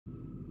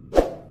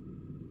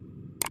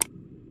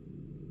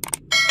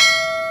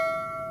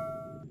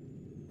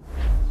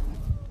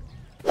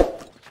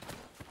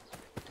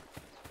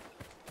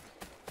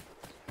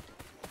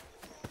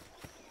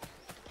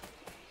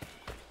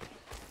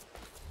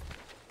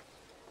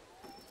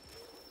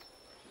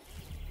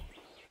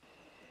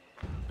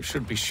We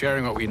should be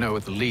sharing what we know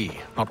with Lee,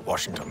 not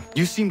Washington.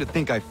 You seem to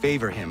think I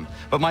favor him,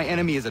 but my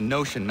enemy is a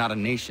notion, not a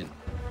nation.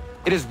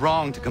 It is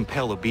wrong to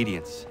compel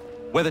obedience,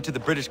 whether to the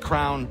British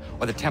Crown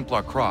or the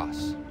Templar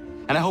Cross.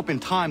 And I hope in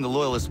time the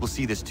Loyalists will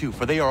see this too,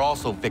 for they are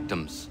also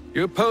victims.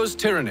 You oppose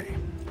tyranny,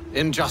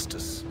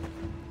 injustice.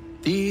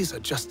 These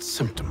are just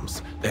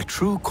symptoms. Their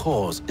true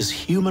cause is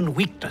human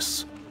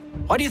weakness.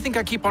 Why do you think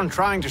I keep on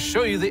trying to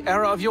show you the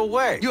error of your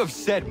way? You have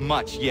said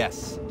much,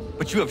 yes,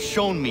 but you have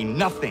shown me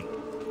nothing.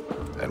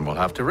 Then we'll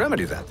have to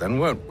remedy that, then,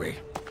 won't we?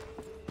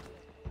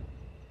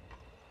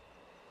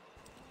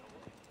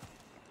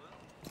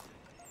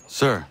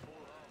 Sir.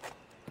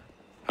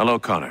 Hello,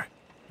 Connor.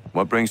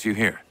 What brings you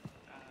here?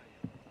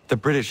 The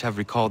British have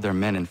recalled their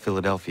men in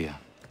Philadelphia.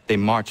 They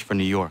march for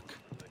New York.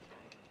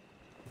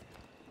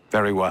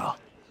 Very well.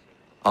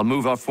 I'll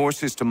move our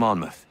forces to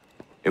Monmouth.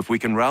 If we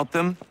can rout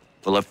them,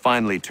 we'll have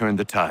finally turned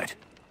the tide.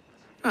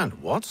 And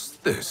what's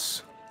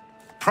this?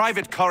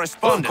 Private Oh,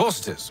 correspondence! of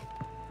course it is.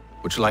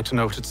 Would you like to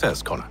know what it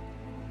says, Connor?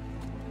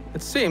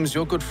 It seems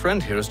your good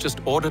friend here has just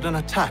ordered an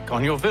attack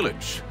on your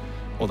village.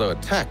 Although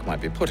attack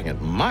might be putting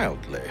it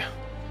mildly.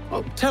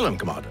 Well, tell him,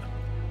 Commander.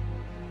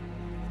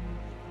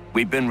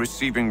 We've been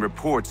receiving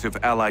reports of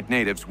Allied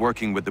natives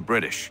working with the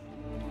British.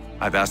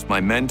 I've asked my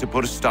men to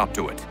put a stop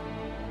to it.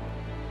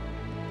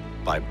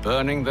 By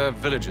burning their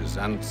villages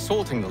and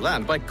salting the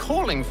land, by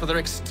calling for their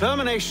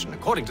extermination,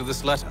 according to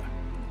this letter.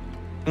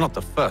 Not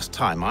the first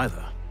time,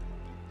 either.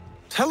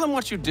 Tell them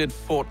what you did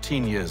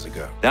 14 years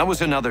ago. That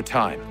was another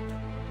time.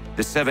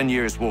 The 7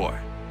 Years' War.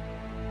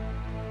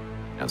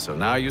 And so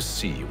now you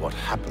see what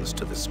happens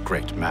to this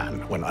great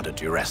man when under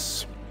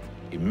duress.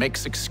 He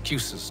makes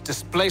excuses,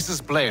 displaces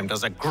blame,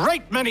 does a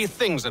great many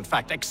things, in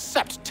fact,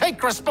 except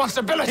take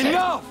responsibility!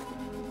 Enough!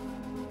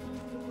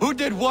 Who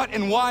did what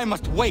and why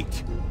must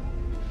wait.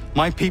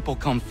 My people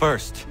come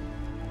first.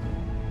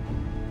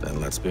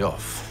 Then let's be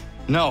off.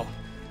 No.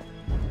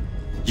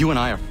 You and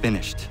I are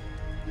finished.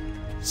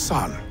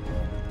 Son.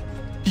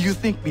 Do you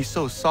think me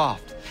so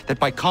soft that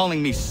by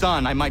calling me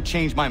son, I might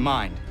change my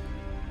mind?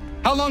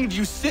 How long did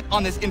you sit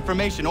on this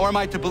information, or am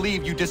I to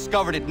believe you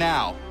discovered it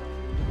now?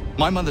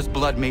 My mother's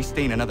blood may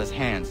stain another's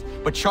hands,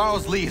 but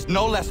Charles Lee is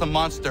no less a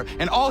monster,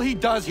 and all he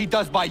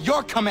does by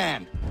your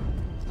command.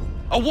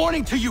 A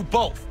warning to you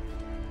both.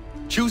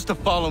 Choose to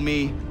follow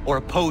me or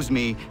oppose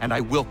me, and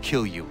I will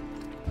kill you.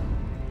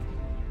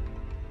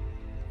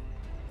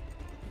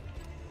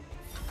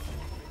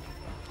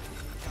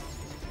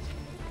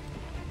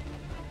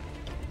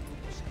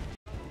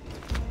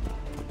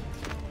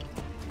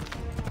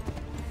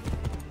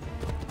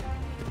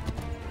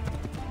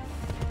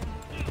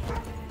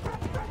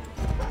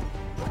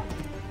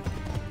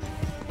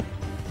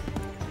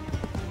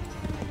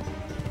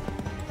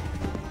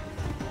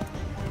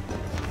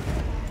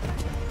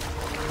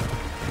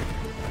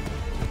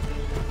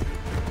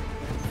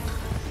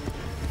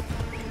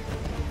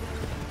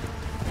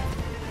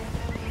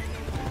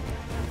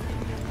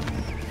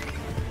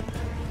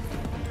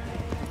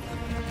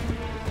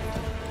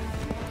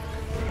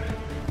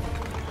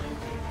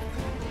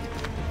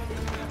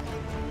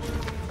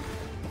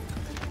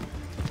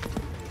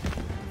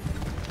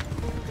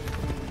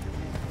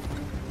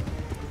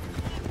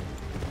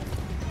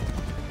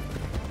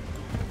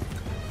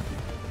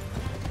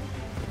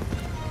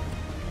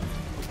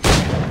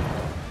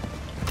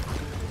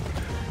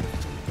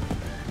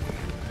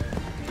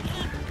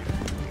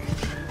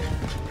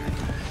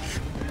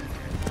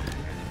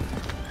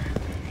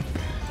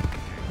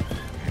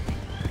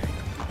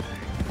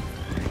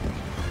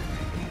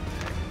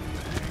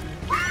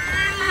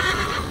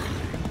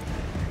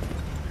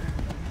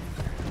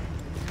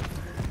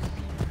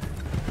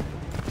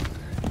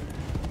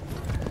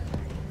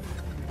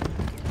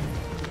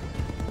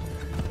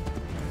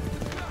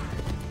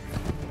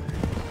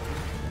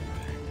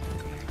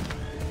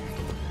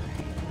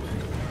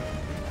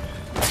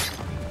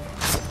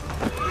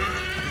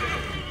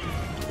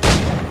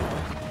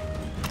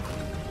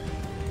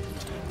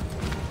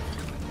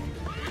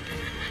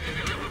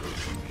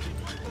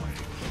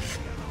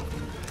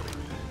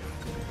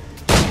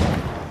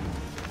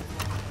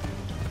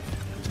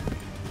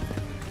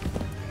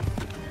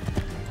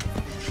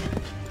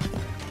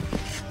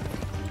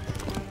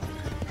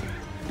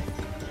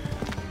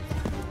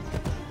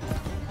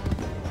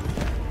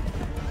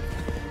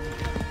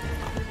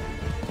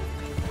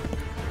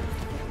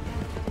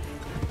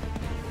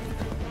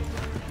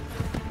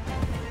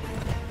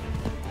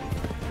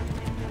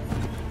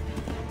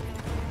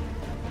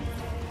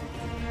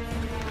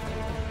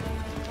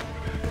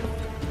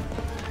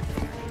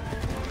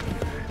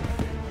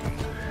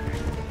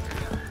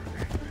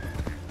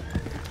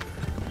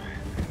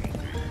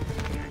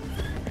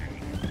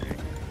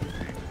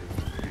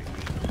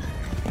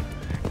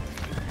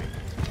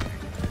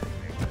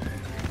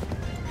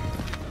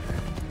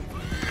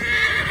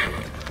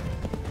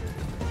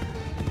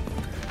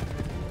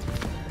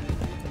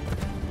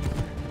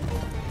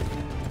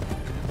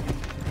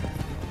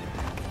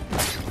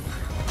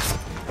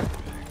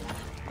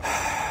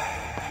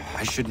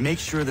 I should make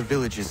sure the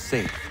village is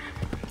safe.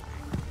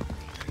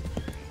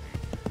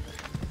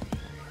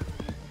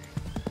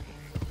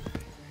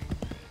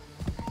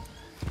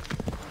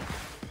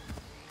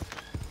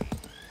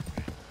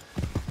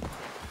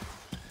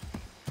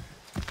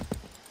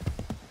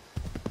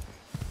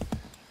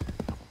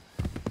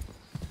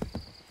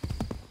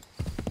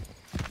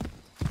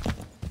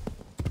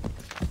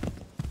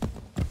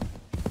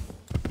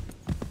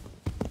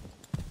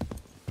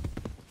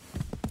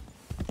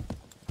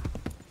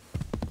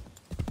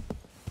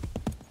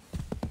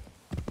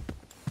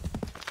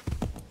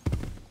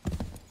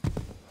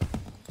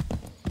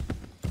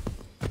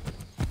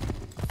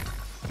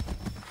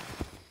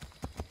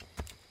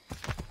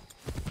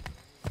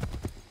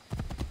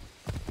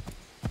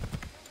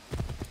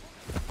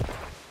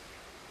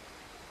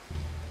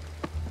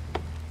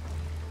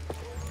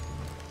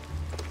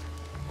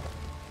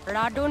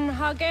 Radun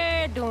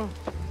hagedun.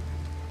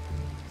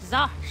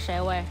 Za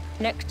shewe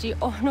nekti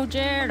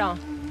ohnujera.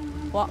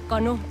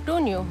 Wakanu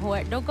dunyu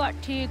hue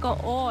dogati ga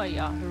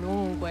oya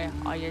rungwe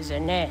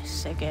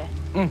ayazenesege.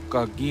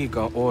 Ka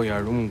giga oya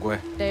rungwe.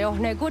 De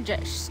ohne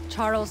gujes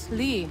Charles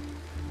Lee.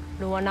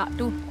 Luana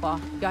tukwa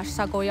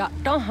yasagoya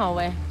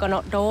donhawe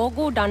kano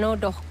dogu dano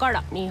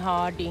dohkara ni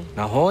hadi.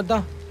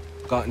 Nahoda?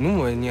 Ka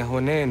nuwe nye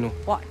honenu.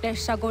 Wat de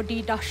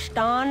sagodi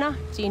dashtana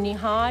zini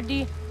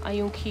hadi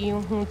ayun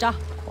kiyun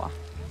hundakwa.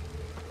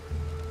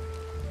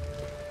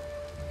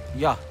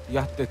 Ja,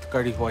 jattet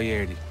kari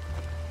huajeri.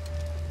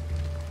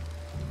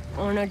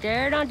 Ona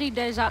dera di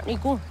desa ni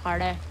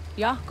hare.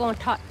 Ya kon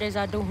tat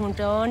desa du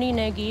hundani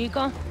ne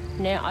giga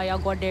ne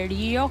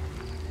ayaguaderio.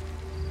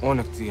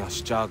 Onneksi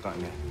jasjaga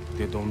ne.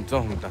 Te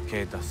domzohun ta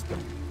kedaste.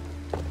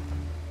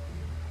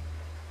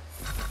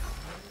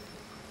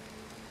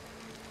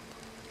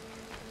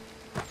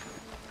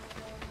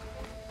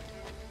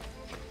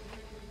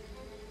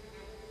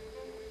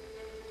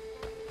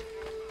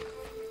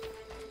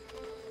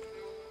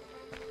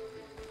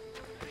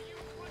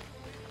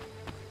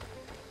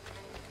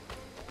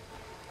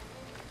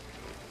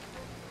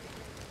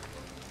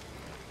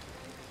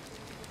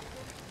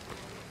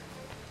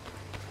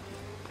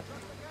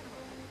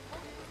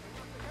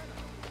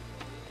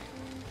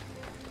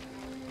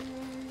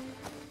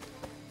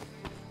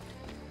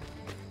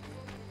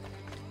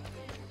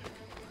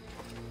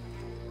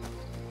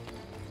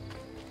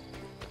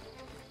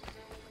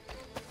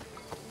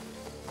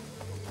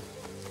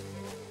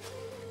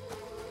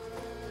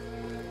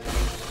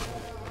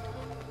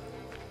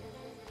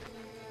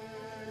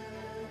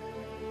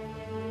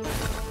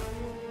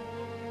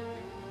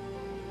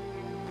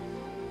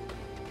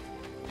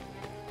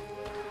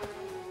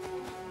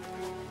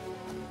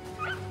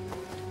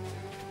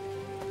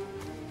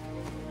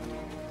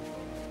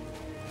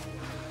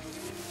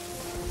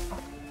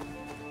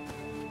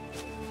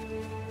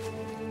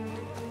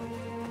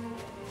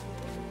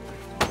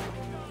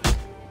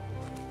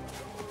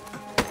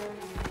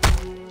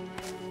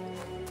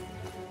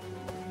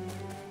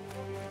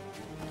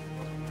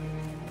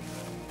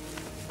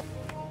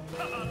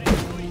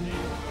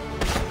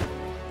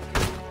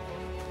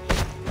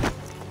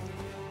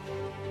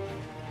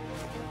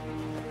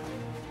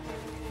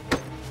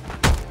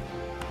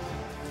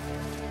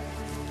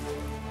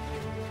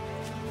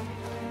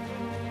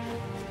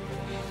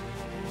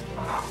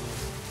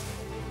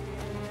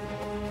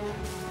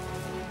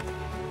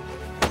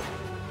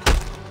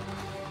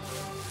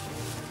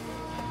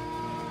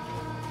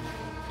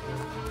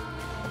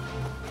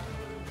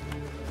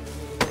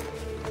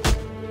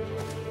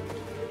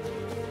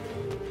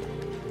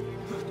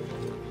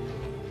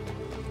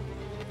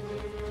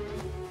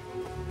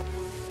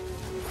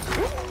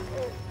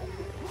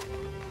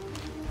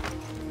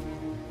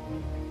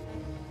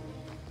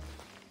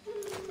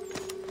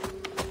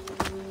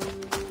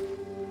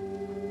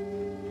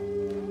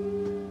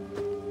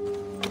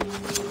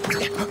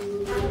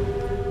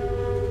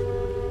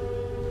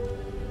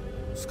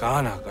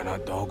 Skana kana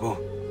dogo.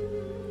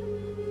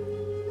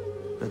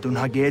 Radun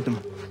hagedum.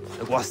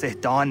 Agwase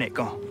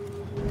danika.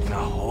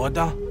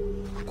 Nahoda?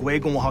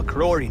 Gwegon ha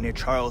crori ne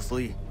Charles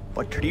Lee.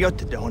 But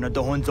triot de hona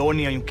do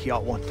honzoni ayun kia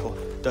wanto.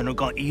 Dano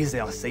gan easy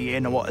on say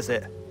na what is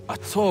it?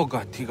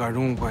 Atsoga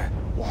tigarungwe.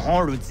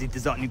 Waharu zi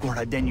dizat ni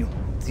gora denu.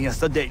 Zia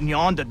sade ni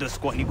anda do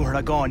squat ni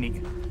gora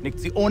gani. Nik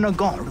zi ona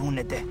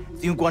garune de.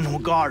 Zi gwan ho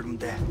garum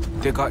de.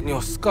 Te got nyo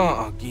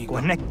ska agiga.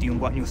 Connect you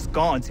gwan you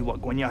scan zi what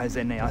gwanya has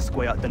ne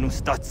asquaya danu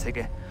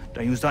statsege.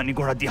 Dan you zat ni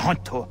gora di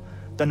hanto.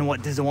 Danu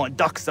what does want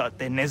ducks out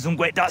de ne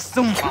zungwe da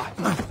summa.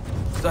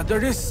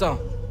 Zadarissa.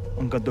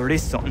 Unga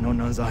dorissa no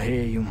na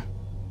zaheyum.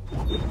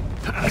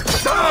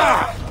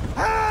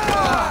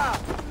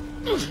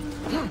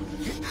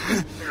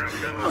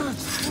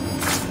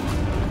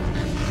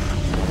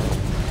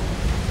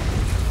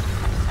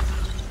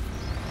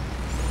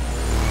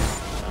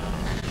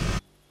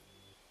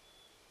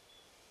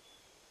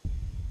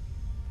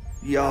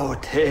 Yao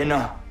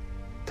tena,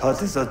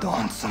 dat is a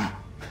dansum.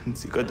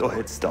 Zika do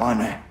het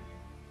stane.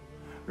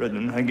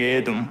 Radun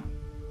hagedum.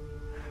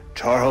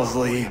 Charles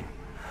Lee,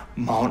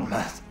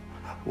 Mountmouth,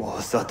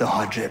 was at the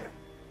hajib.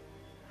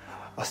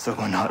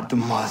 Asagonat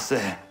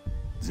dumase.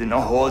 Zina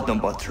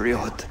hodum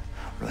batriot.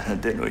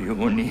 Ranadeno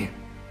yuni.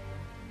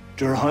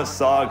 Jurhan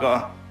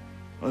saga.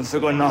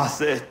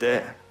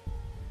 Asagonasete.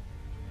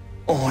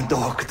 On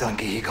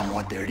doktangi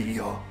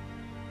kamoterio.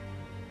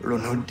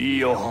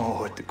 Runudio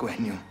hot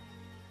quenium.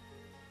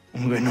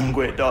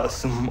 Ungenungue da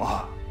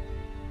summa.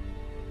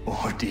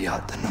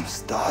 Odiatanum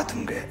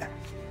statunge.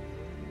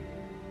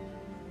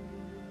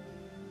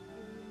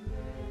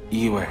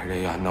 Iwe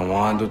reya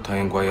nawando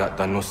taingwaya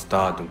tanu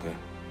staduge.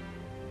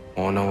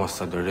 Ona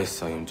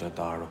wasadarissa yung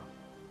jadaro.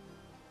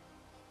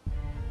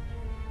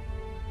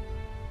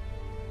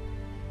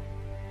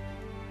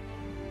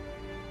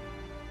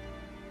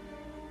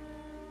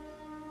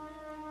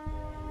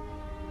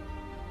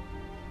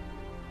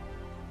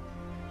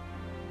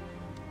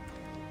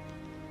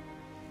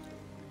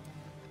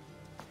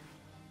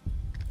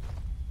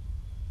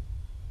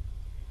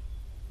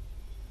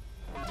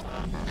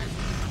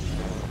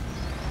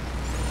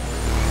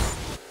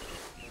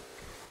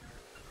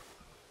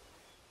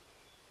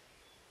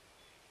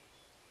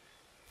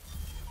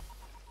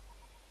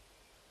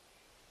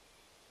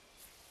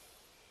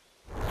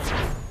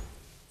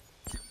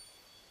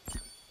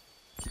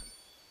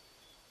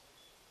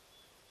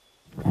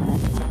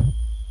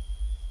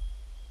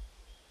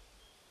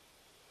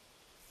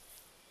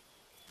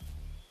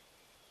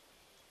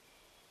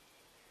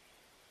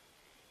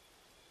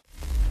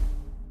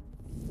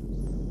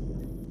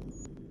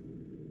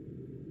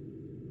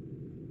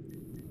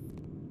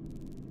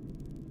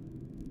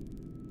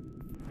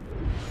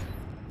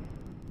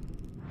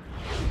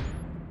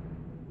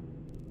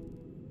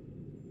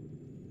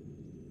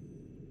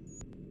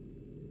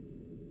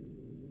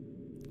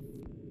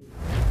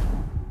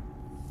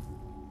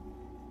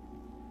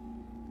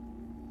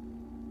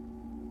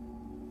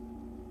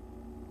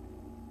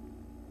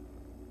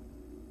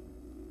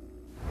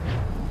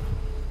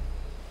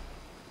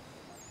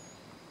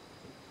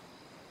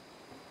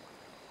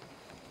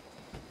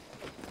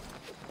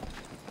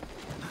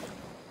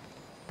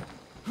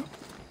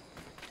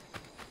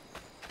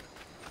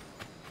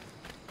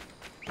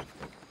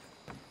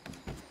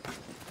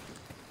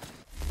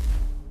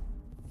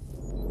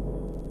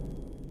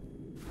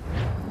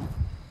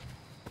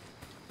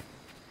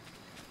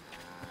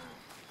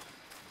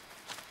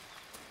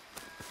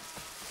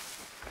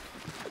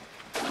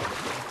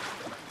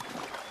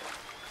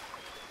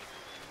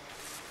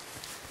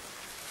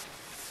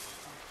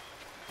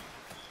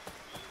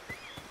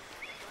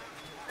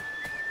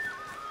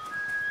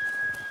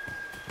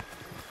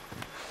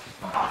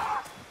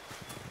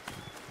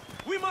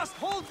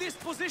 this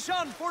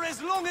position for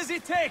as long as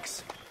it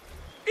takes.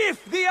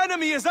 If the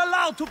enemy is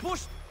allowed to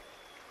push...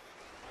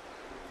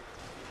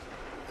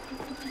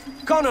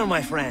 Connor,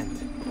 my friend.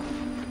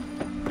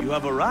 You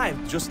have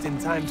arrived just in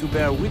time to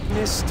bear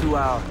witness to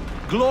our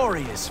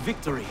glorious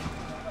victory.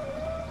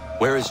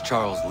 Where is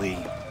Charles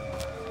Lee?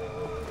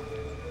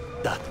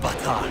 That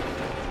batard.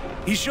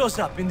 He shows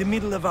up in the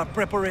middle of our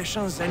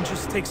preparations and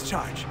just takes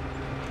charge.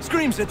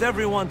 Screams at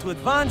everyone to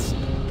advance,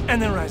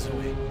 and then rides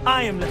away.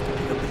 I am left to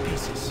pick up the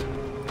pieces.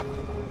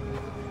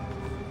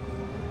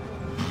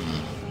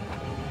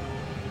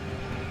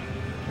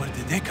 Where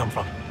did they come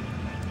from?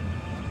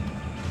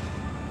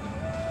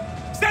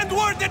 Send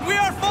word that we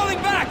are falling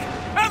back!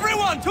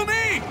 Everyone, to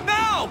me!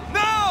 Now!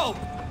 Now!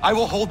 I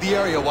will hold the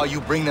area while you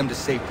bring them to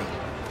safety.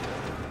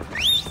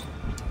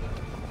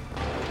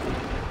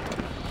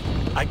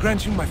 I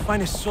grant you my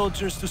finest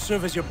soldiers to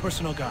serve as your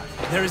personal guard.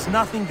 There is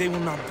nothing they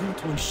will not do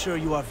to ensure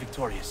you are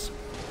victorious.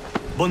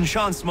 Bonne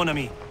chance, mon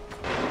ami.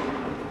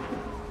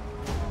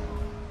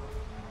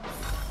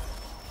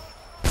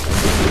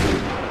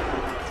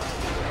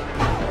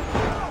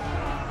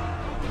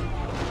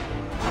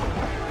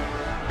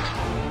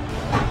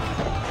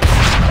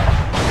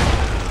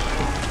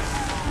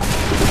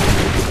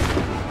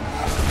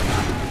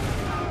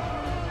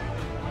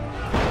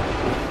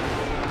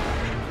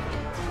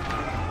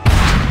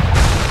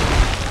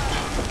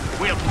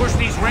 Push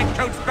these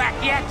redcoats back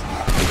yet?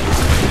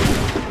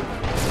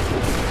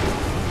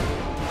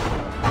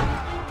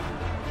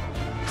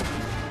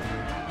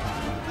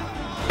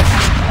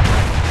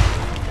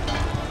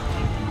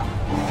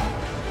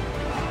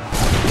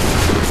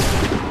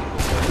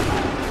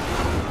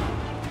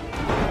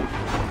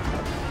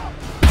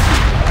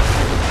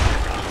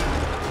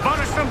 Bought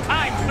us some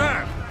time,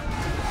 sir.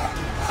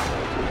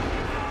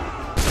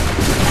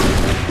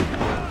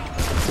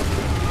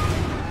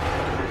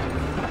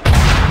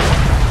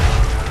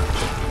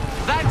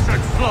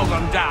 Slow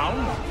them down.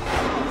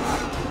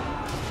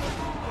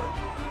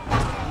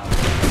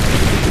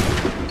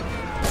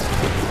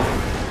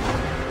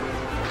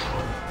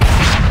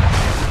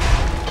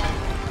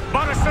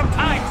 Bought us some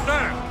time,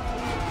 sir.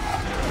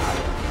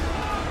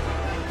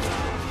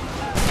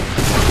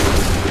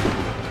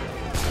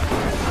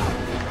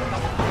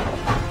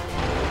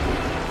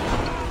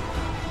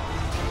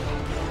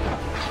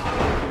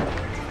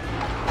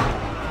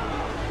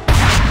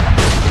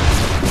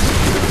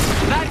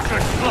 That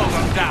should slow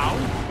them down.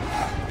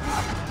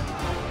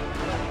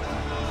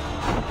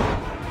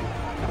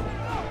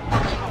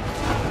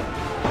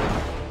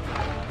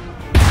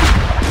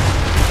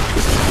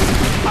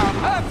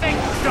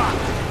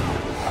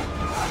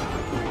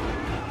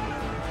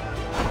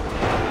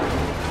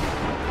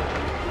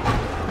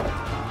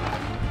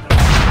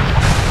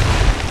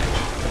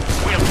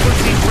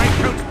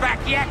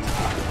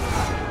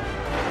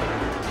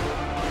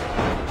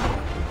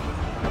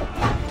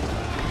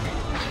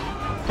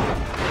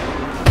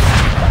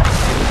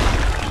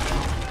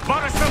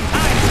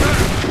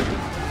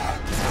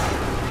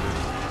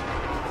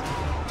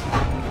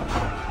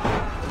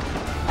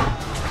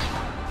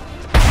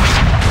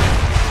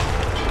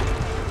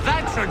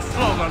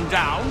 Slow them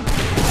down.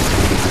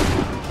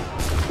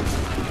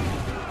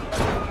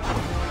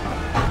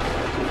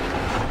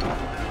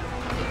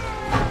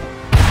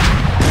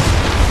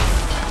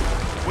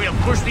 We'll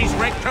push these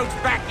redcoats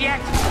back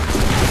yet.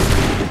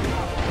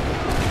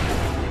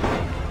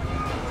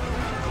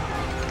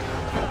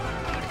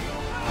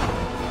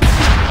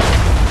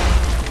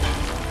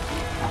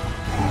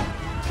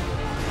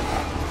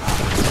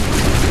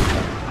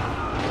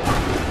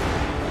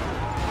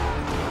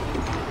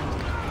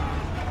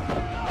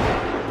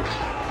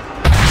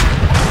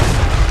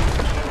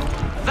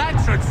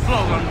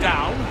 Slow them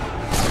down.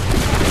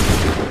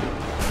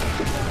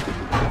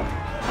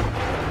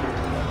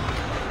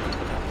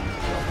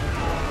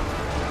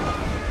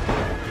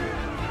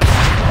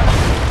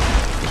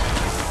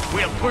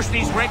 We'll push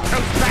these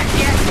redcoats back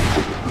yet.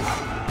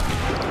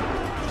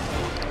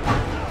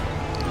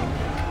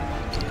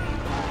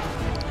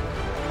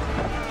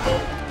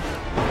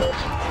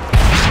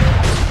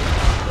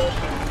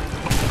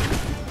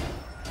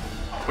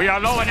 We are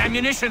low on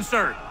ammunition,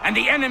 sir, and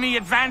the enemy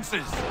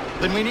advances.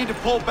 Then we need to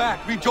pull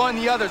back, rejoin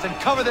the others, and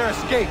cover their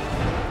escape.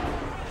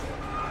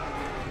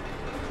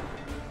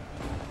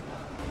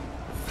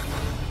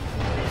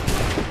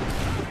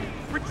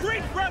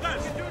 Retreat,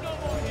 brothers!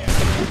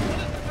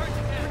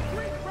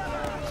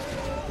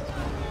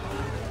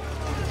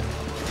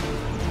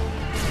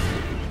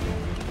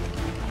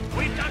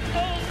 We've done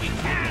all we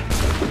can!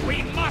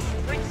 We must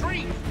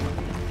retreat!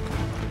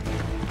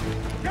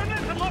 Don't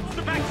let the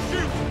lobster back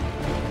shoot!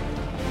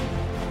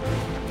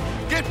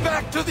 Get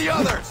back to the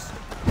others!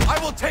 I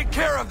will take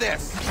care of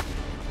this!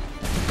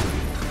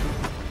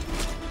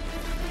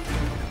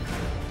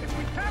 If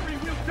we tarry,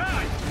 we'll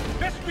die!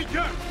 Best we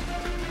go!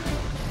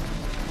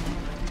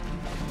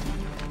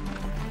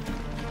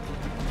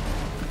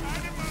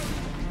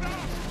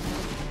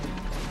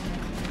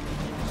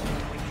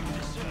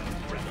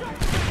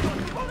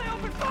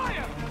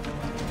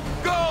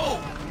 Go!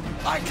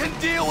 I can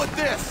deal with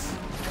this!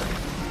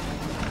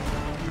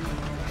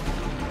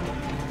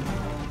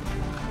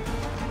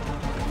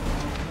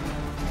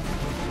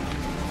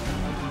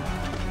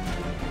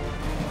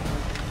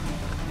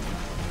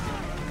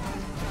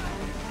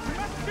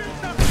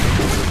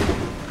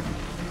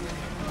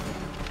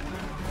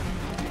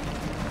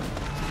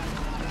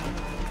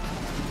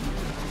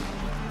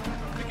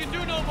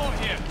 more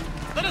here.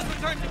 Let us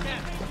return to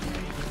camp.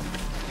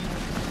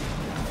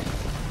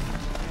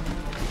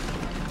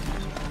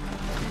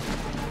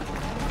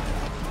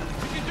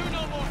 We can do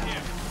no more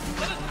here.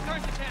 Let us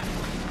return to camp.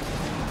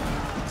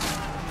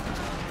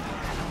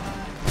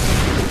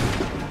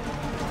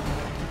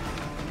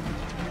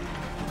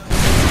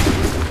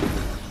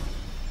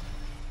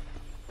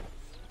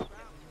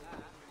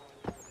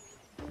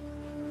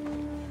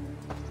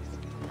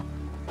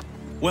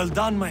 Well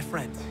done, my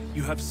friend.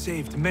 You have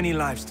saved many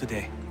lives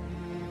today.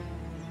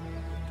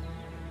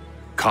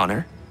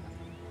 Connor?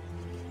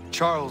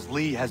 Charles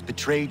Lee has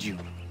betrayed you.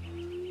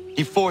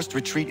 He forced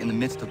retreat in the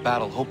midst of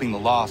battle, hoping the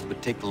lost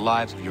would take the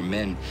lives of your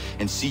men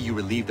and see you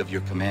relieved of your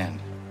command.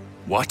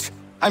 What?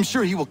 I'm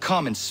sure he will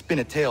come and spin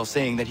a tale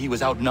saying that he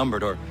was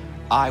outnumbered or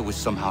I was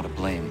somehow to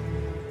blame.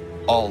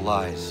 All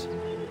lies.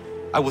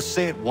 I will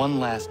say it one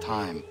last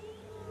time.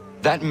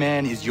 That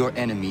man is your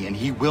enemy, and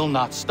he will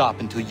not stop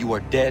until you are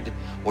dead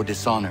or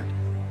dishonored.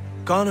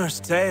 Connor's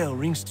tale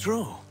rings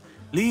true.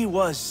 Lee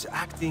was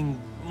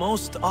acting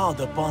most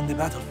odd upon the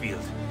battlefield.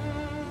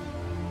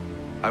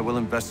 I will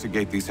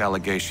investigate these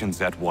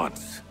allegations at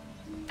once.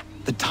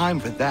 The time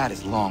for that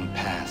is long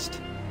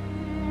past.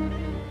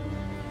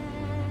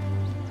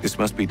 This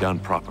must be done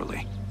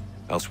properly,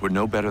 else we're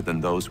no better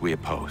than those we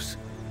oppose.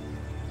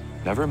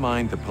 Never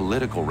mind the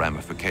political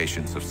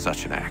ramifications of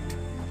such an act.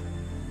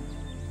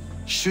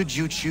 Should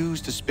you choose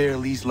to spare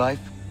Lee's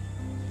life,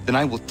 then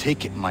I will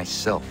take it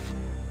myself.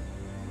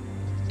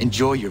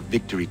 Enjoy your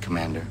victory,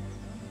 Commander.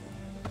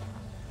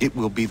 It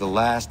will be the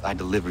last I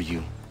deliver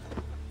you.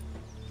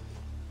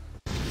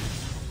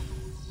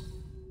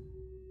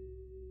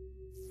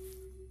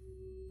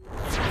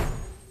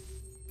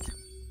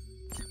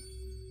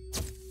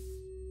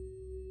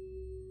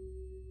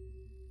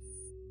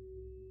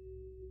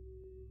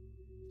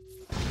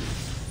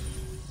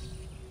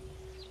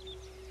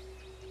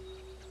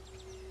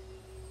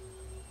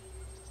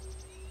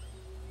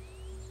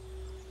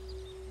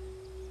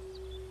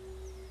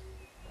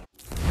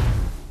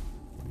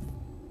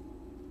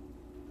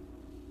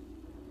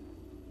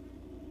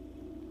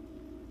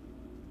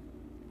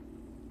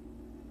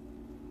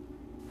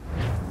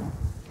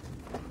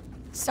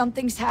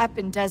 Something's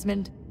happened,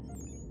 Desmond.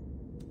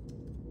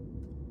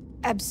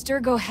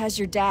 Abstergo has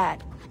your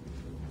dad.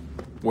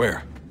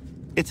 Where?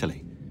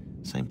 Italy.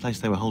 Same place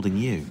they were holding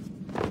you.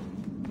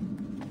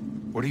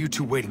 What are you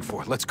two waiting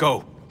for? Let's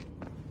go.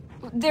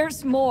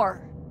 There's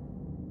more.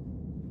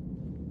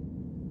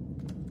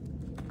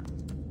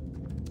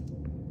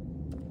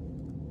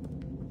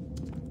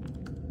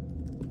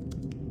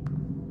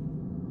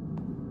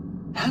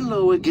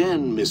 Hello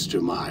again,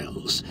 Mr.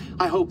 Miles.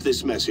 I hope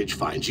this message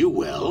finds you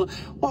well,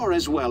 or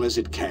as well as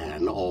it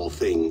can, all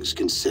things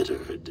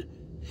considered.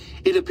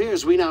 It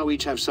appears we now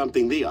each have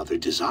something the other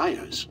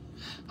desires.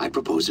 I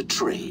propose a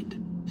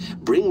trade.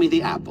 Bring me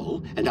the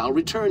apple, and I'll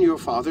return your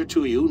father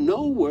to you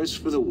no worse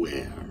for the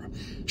wear.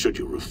 Should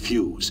you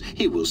refuse,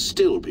 he will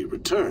still be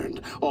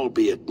returned,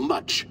 albeit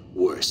much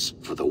worse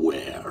for the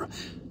wear.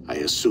 I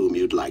assume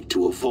you'd like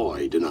to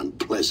avoid an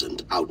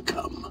unpleasant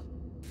outcome.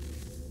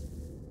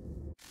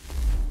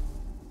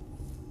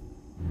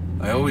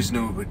 I always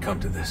knew it would come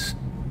to this.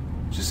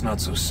 Just not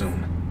so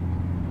soon.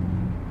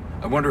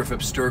 I wonder if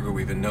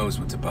Abstergo even knows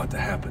what's about to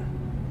happen.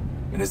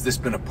 And has this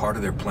been a part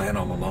of their plan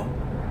all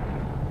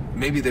along?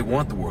 Maybe they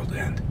want the world to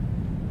end.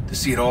 To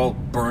see it all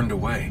burned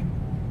away.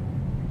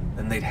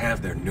 Then they'd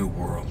have their new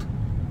world,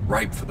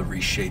 ripe for the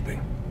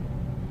reshaping.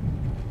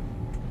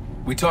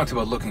 We talked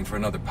about looking for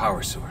another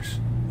power source,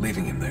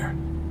 leaving him there.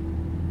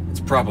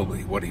 It's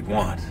probably what he'd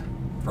want,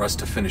 for us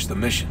to finish the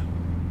mission.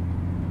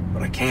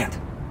 But I can't.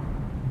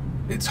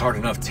 It's hard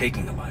enough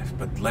taking a life,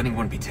 but letting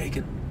one be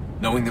taken?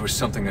 Knowing there was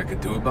something I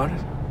could do about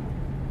it?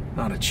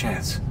 Not a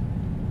chance.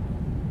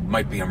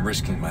 Might be I'm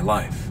risking my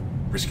life,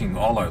 risking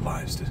all our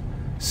lives to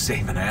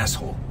save an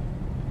asshole.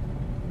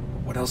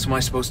 What else am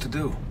I supposed to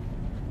do?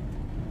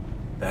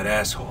 That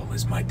asshole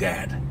is my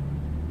dad.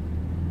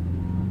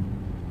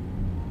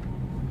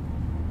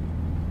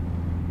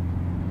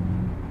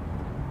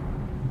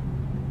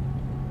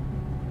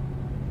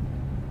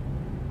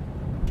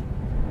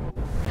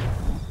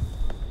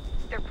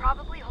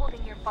 Probably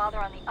holding your father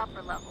on the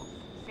upper level.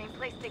 Same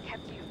place they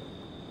kept you.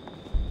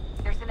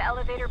 There's an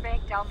elevator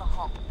bank down the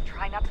hall.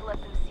 Try not to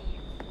let them see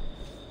you.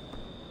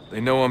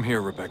 They know I'm here,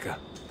 Rebecca.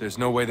 There's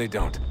no way they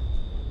don't.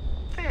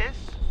 This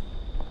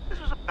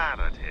was a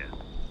Barrett here.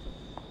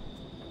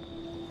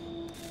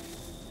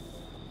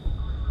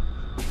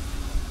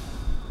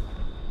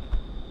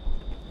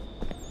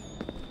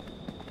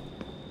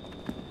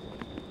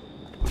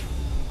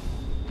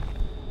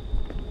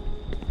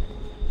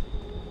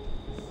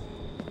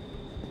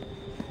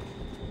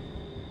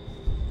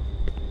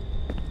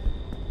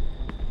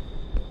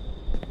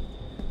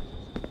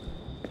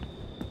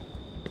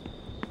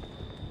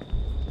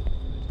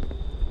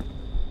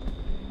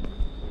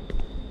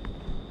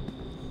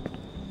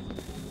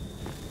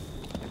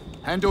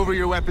 Hand over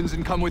your weapons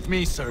and come with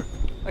me, sir.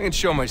 I can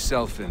show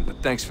myself in, but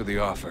thanks for the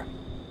offer.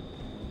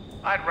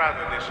 I'd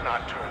rather this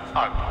not turn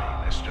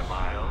ugly, Mr.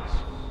 Miles.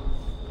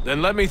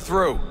 Then let me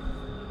through.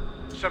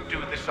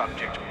 Subdue the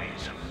subject,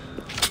 please.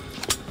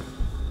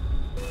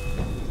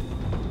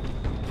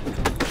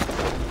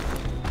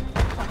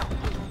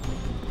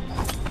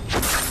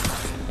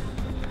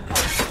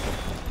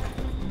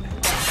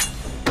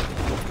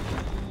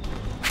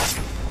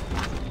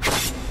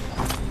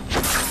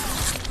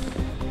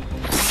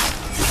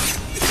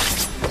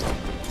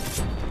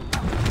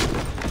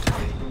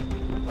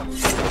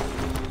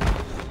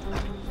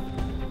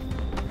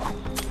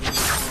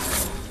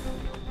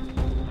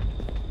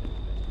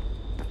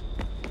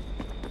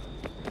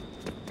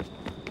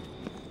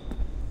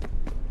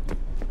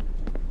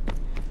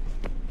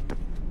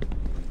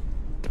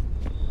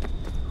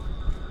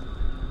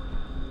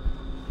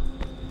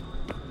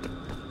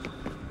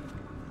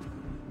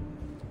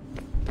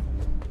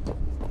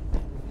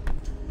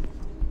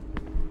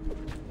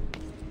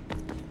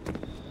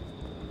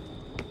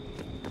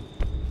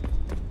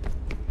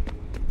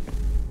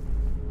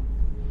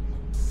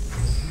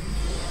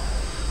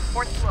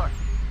 Fourth floor.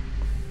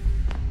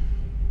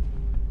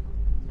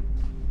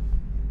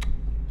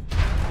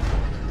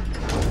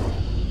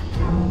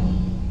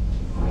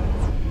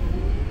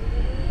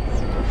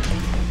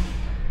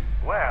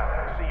 Well,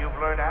 I see you've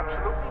learned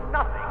absolutely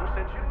nothing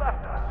since you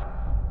left us.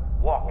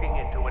 Walking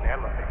into an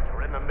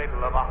elevator in the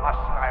middle of a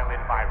hostile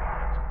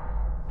environment.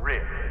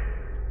 Really?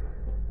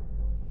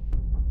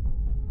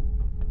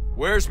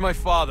 Where's my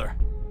father?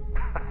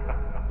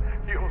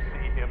 You'll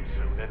see him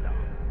soon enough.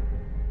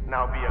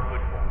 Now be a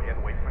good boy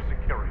and wait for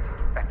security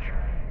to fetch you.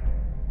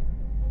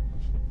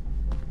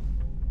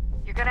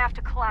 You're gonna have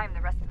to climb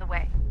the rest of the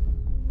way.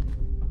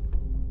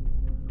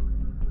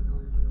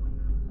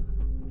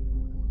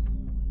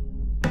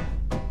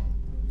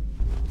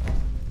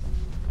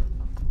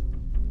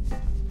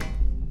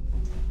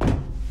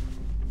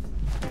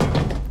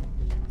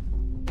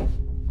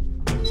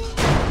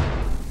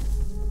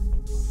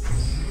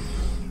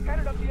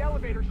 Headed up the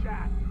elevator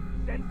shaft.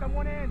 Send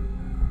someone in.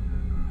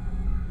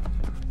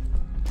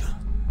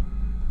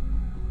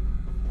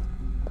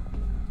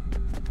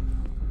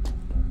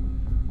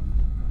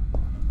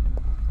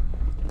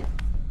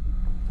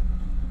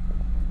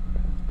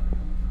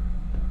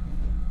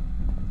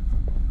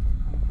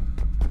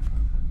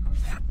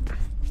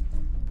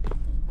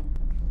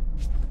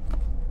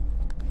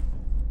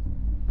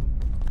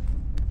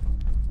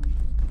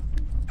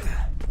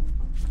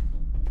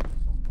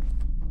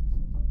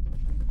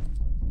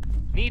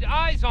 Need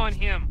eyes on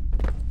him.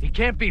 He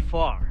can't be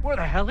far. Where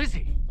the hell is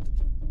he?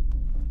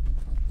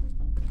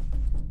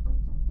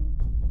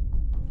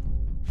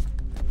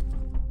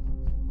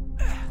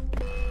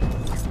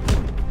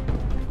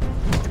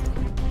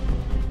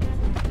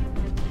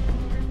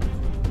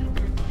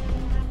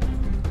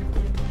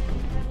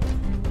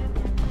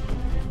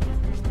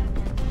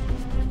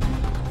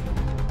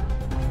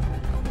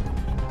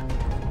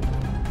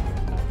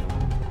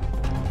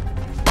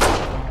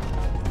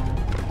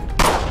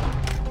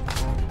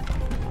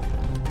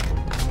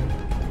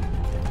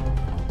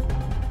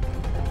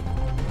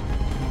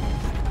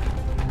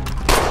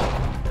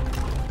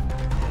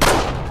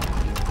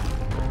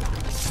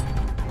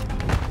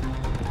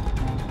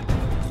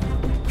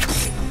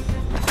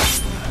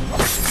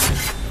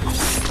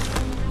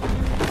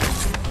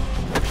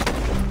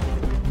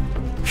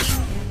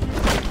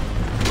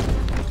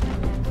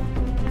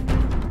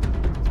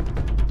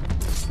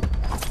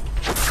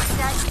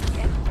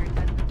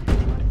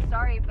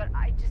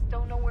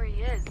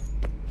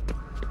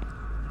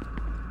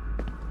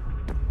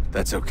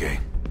 That's okay.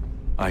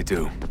 I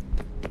do.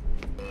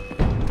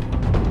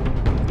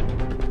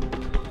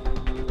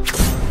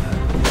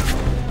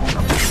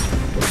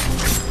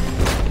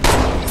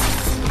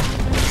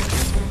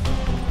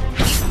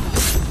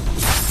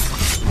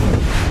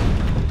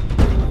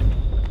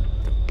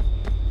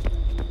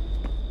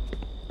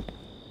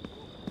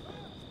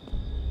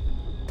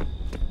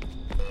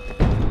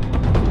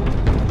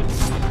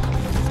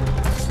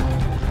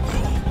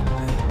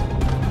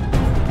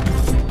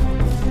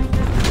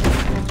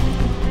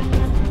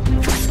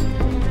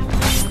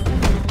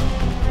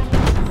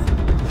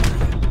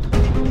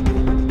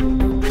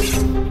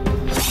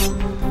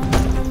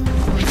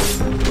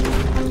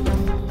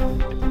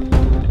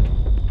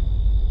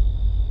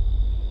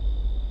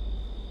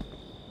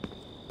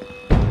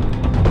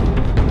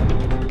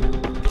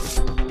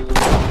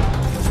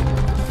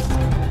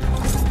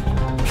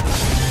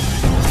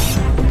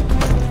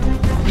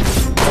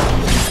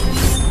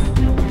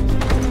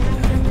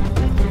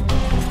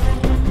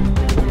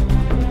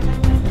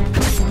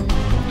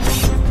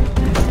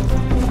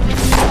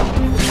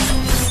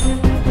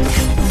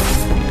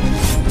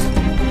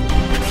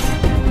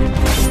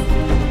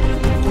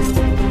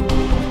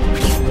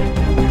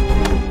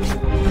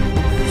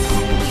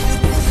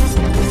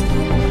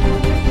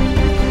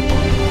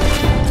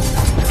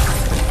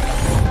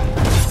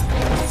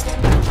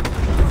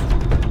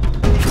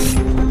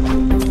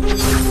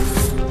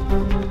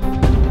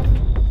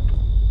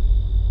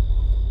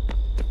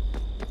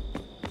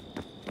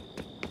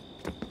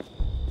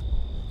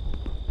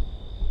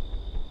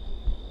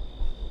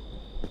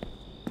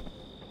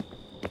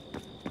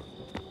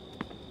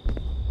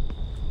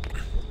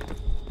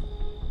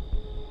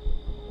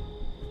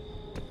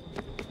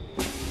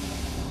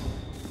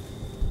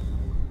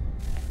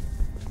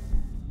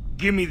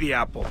 Give me the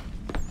apple.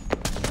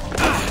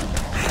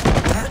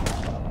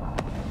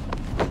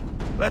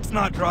 Let's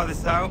not draw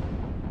this out.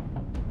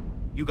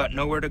 You got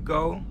nowhere to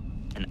go,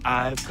 and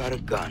I've got a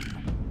gun.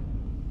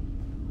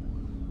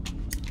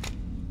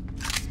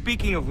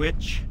 Speaking of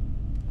which,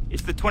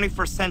 it's the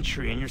 21st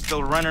century and you're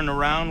still running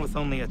around with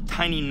only a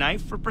tiny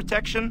knife for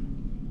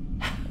protection?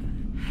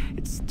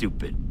 It's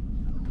stupid.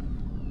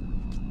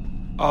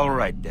 All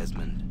right,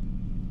 Desmond.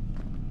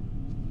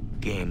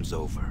 Game's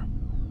over.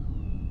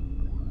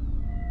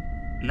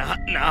 Not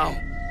now.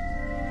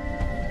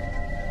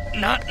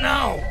 Not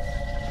now.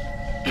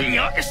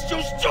 Я еще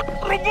ждет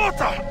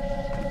работа.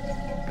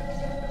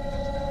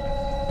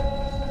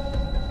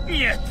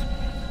 Нет.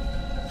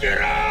 Get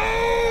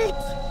out!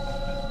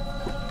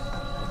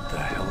 What the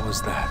hell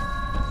was that?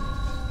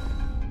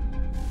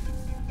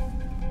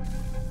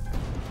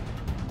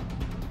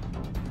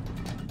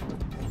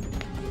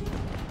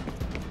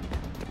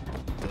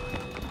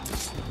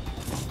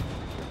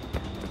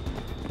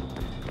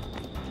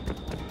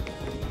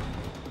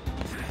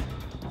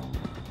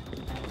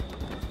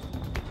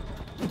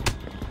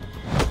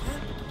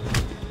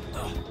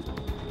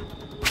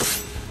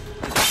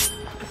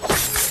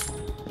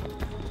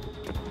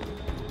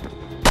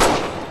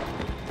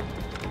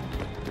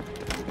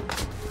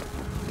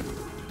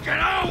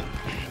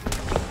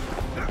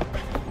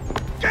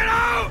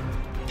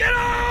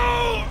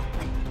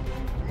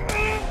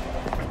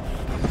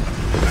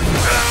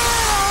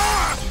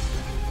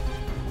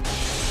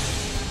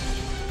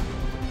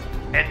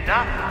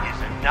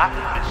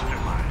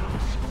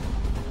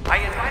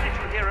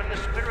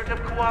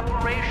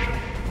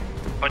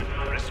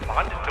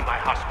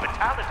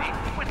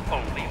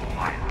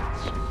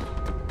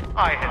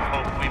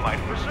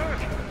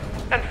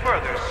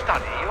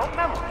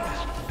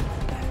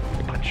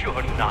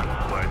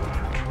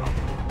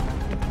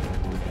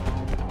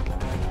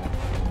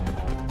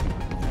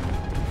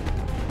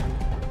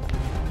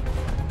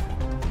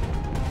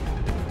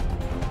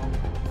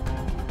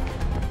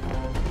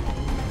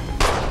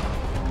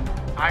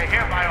 I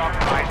hereby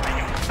authorize the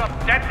use of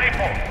deadly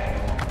force.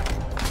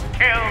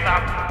 Kill the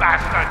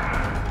bastard,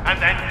 and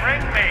then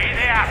bring me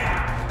the apple.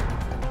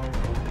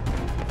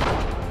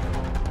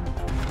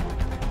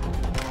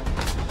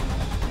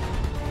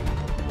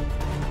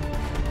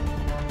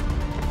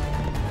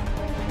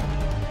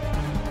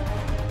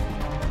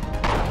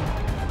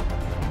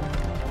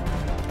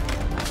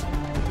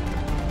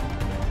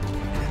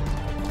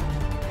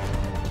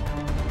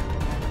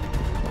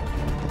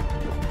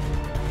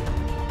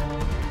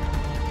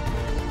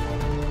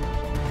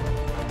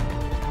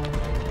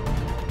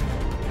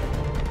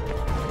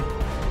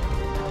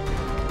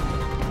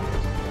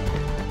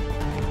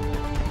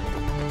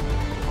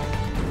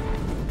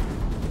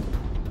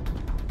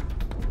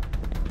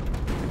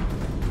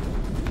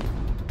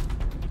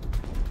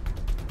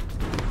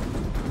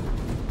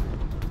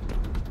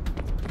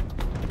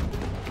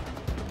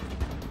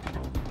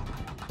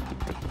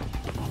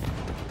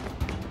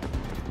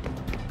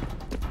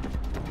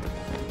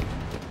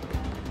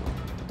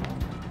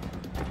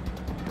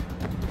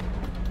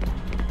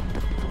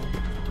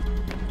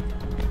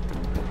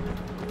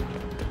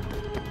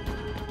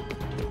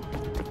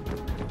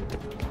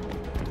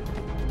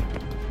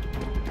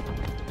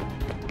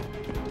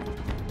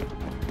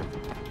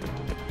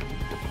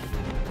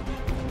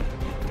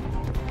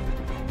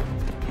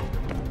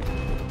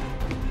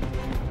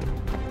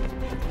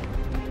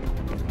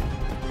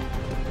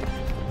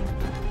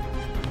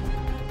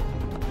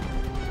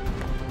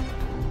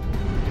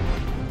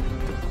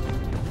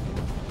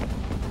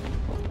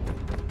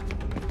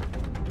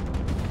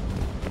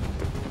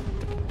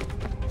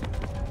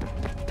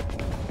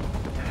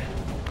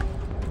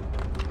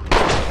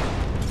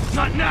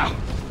 Not now!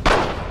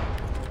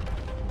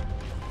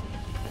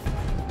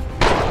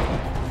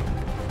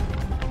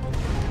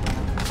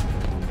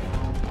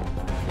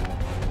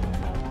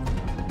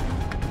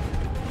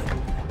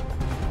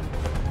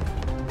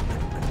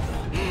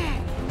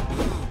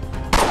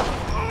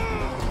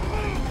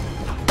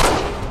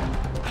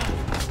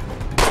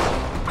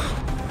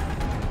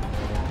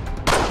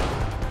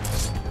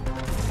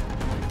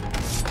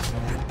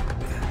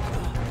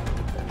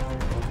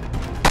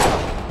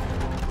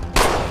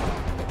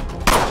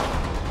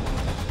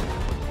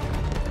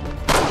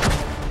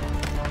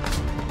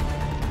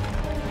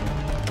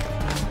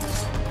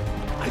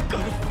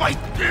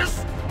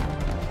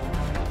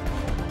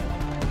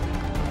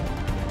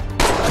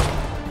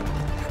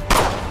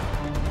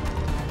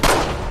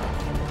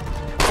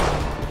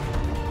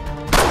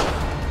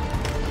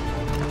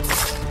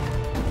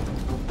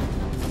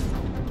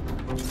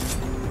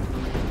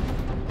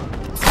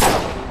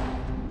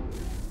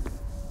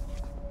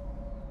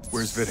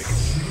 Where's Vidic?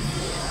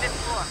 Fifth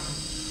floor.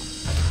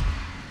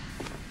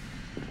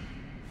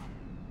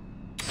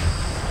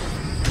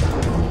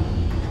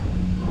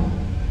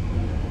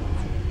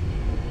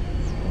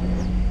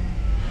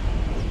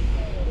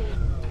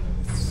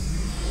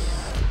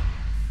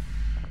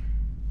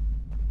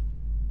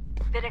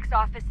 Vidic's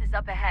office is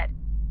up ahead.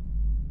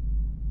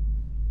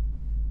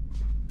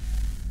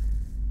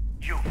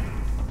 You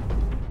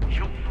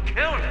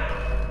killed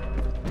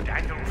him.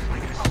 Daniel was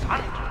like a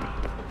son to me.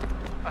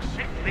 A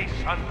sickly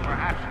son,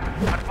 perhaps,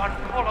 but one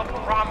full of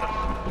promise.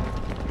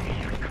 He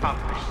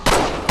accomplished so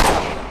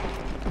much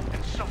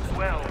and so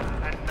well,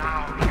 and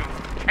now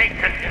you've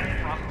taken him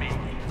from me,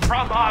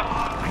 from us,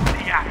 like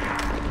the apple.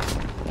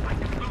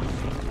 Like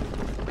Lucy,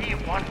 we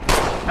want to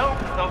help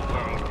the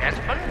world,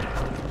 Desmond,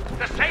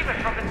 to save it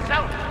from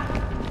itself.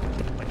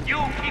 But you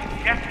keep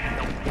getting in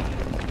the way.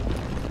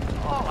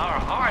 All our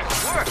hard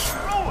work's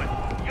ruined.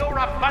 You're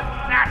a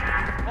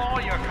fanatic, all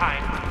your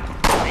kind,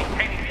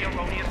 maintaining the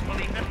erroneous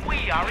belief that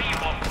we are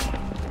evil,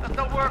 that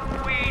the work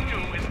we do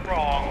is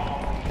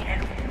wrong.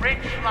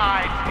 Enrich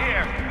lives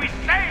here, we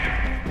save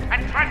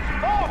and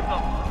transform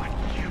them. But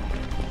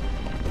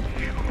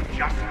you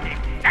just keep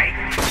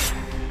taking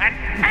and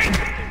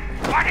taking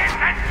what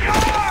isn't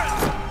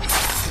yours!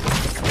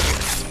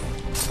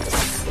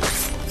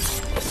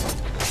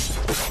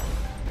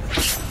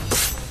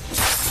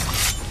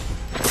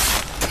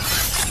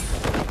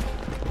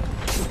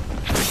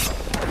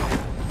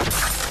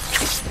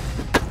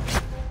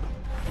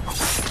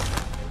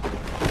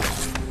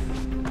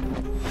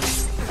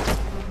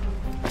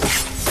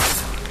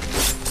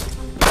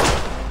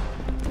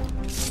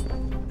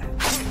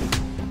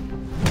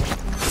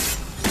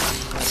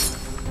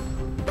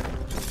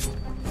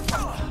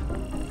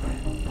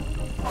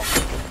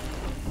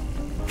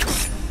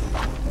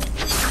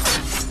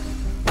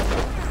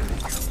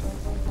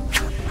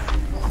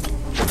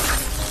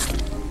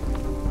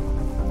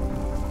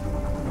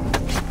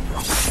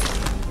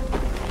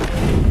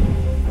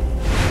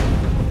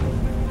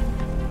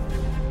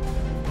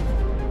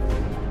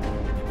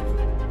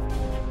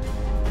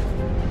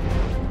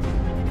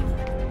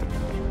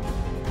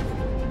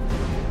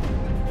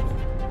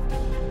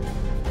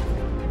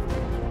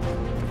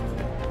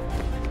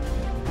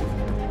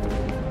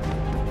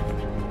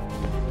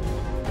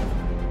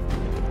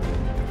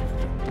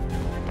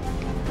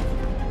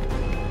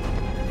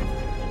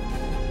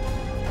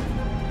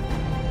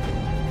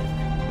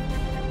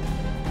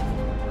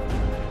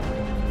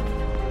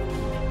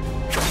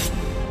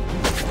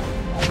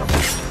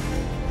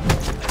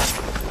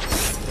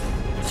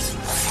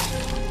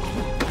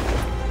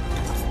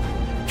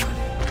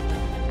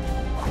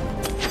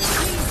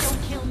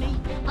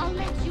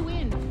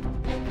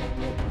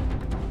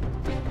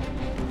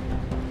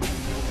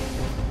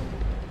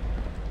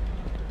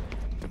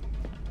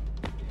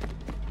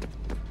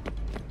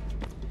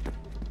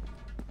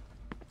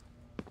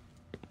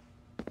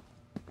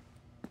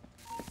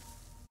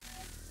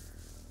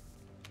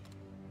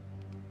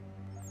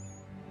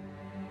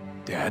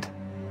 Dad?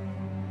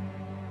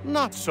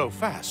 Not so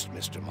fast,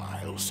 Mr.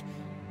 Miles.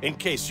 In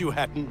case you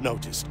hadn't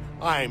noticed,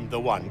 I'm the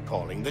one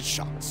calling the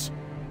shots.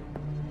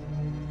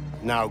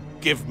 Now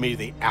give me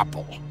the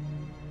apple.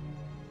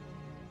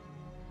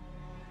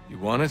 You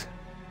want it?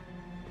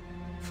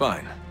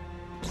 Fine.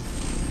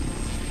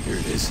 Here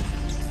it is.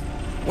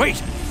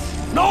 Wait!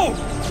 No!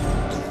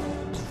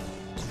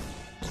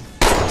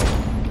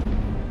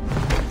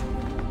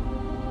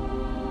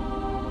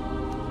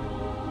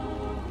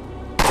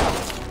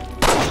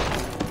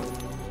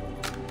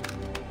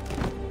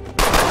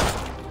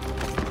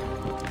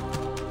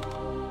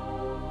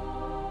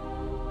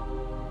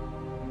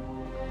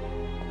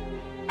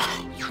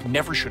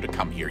 Never should have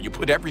come here. You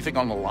put everything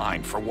on the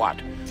line. For what?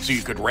 So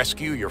you could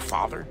rescue your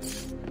father?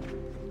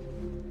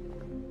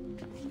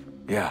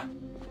 Yeah.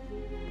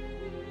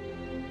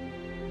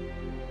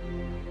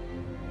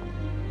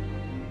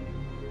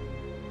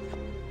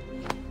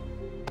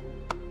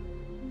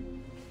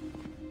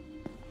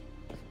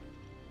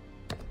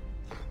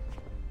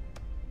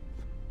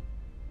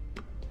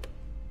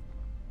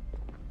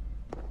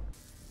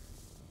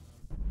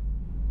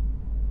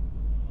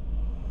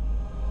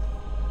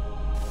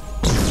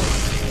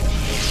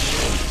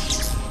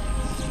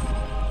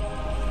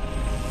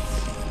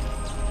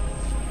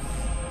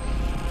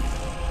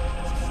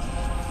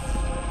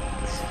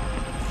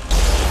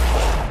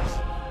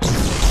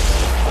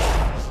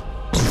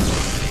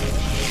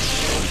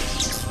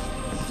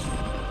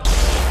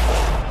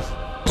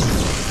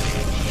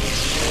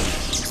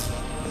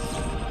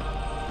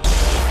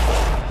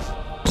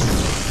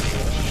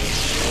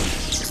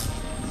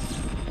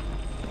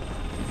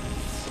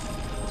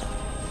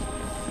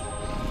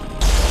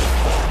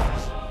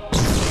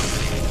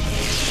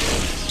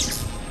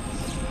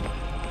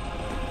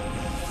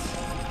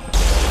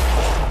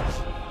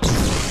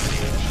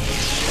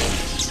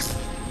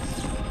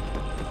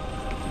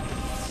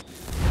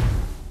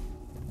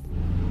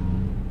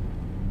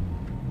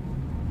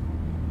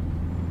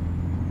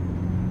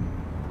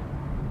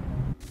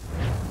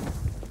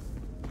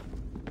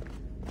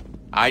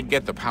 I'd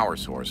get the power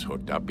source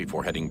hooked up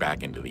before heading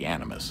back into the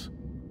Animus.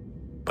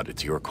 But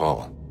it's your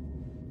call.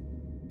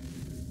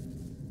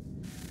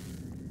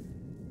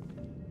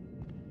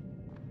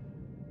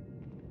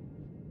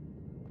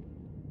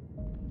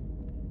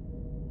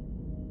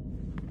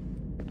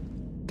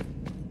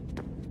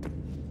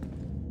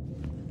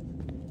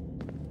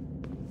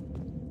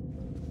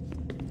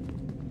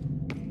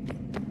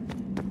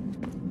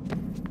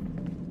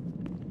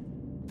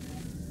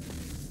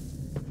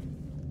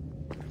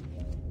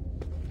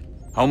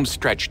 Home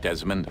stretch,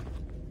 Desmond.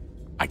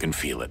 I can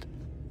feel it.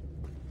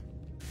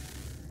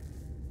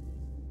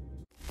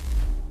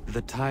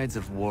 The tides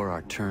of war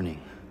are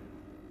turning.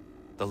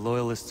 The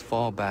Loyalists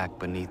fall back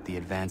beneath the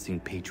advancing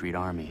Patriot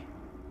army,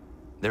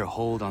 their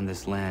hold on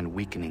this land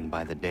weakening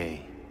by the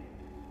day.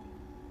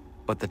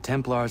 But the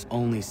Templars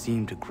only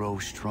seem to grow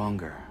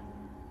stronger.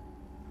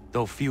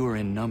 Though fewer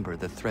in number,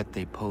 the threat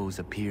they pose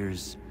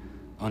appears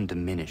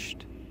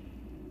undiminished.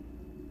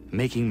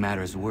 Making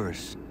matters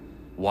worse,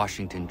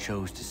 Washington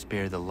chose to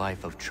spare the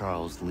life of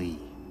Charles Lee.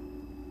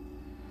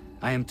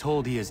 I am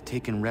told he has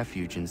taken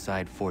refuge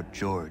inside Fort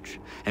George,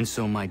 and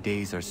so my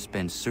days are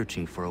spent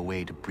searching for a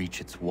way to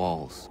breach its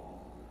walls.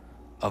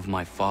 Of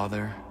my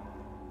father,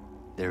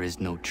 there is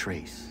no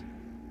trace,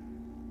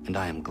 and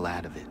I am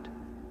glad of it.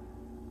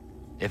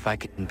 If I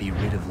can be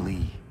rid of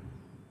Lee,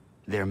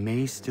 there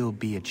may still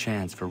be a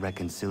chance for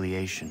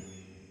reconciliation.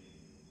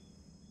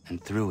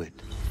 And through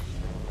it,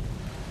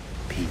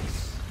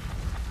 peace.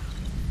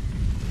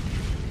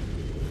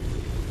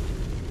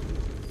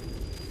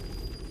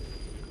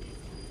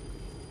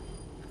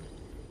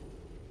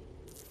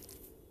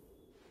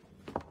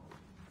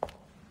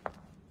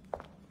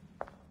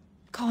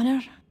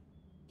 Connor,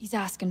 he's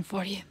asking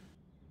for you.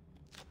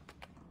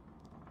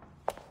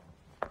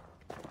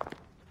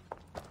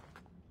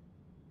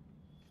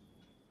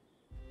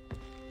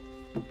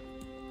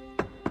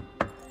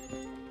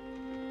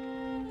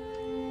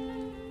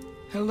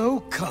 Hello,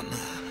 Connor.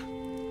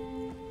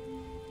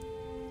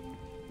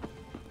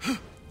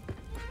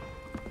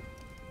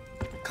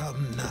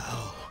 Come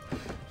now.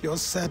 Your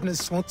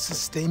sadness won't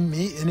sustain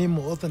me any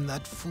more than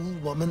that fool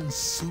woman's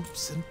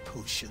soups and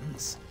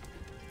potions.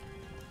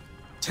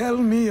 Tell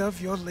me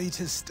of your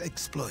latest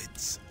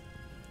exploits.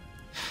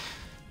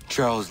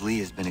 Charles Lee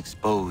has been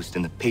exposed,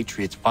 and the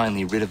Patriots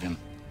finally rid of him.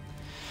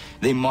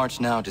 They march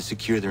now to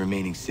secure the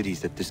remaining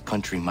cities that this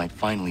country might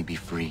finally be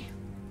free.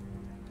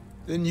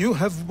 Then you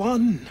have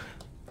won.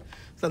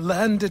 The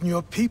land and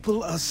your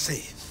people are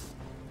safe.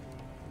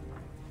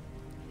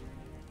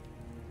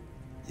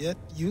 Yet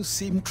you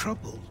seem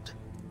troubled.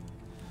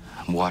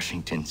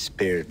 Washington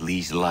spared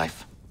Lee's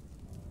life.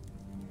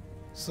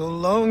 So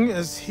long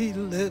as he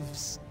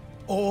lives,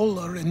 all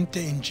are in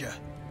danger.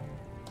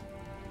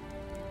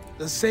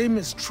 The same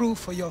is true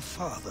for your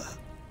father.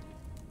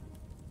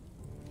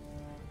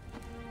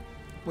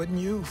 When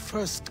you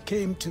first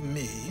came to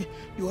me,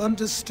 you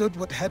understood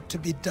what had to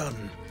be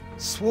done,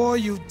 swore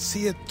you'd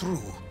see it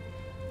through.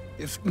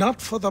 If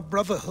not for the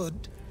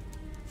Brotherhood,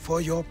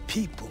 for your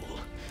people,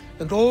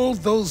 and all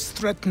those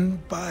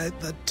threatened by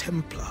the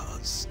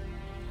Templars.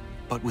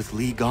 But with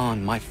Lee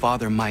gone, my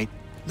father might...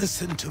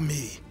 Listen to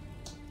me.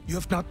 You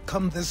have not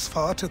come this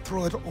far to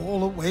throw it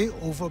all away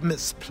over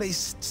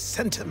misplaced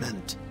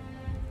sentiment.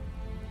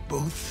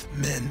 Both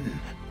men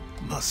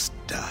must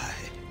die.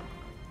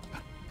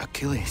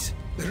 Achilles.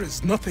 There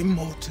is nothing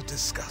more to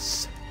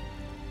discuss.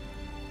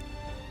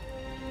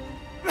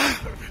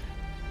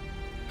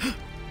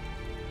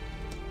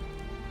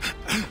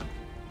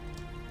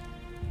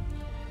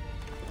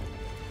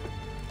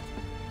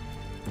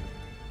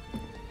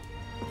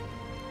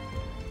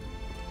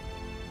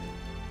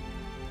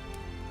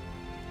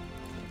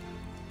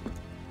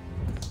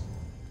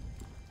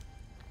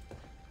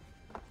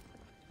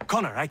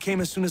 Connor, I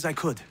came as soon as I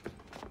could.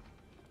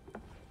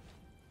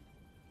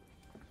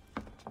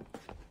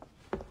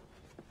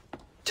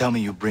 Tell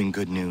me you bring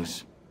good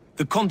news.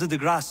 The Comte de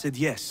Grasse said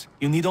yes.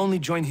 You need only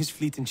join his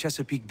fleet in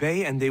Chesapeake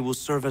Bay and they will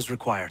serve as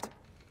required.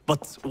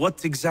 But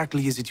what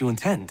exactly is it you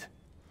intend?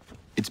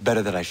 It's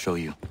better that I show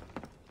you.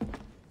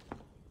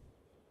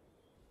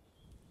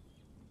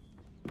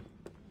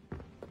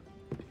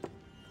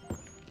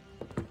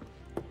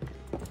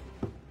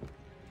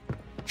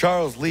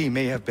 Charles Lee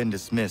may have been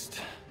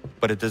dismissed,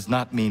 but it does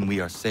not mean we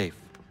are safe.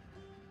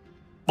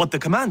 But the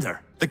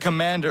commander? The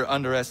commander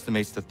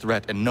underestimates the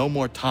threat, and no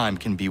more time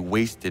can be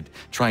wasted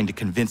trying to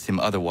convince him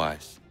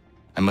otherwise.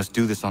 I must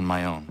do this on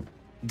my own.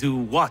 Do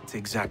what,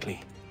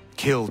 exactly?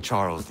 Kill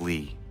Charles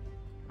Lee.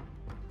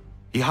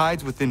 He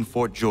hides within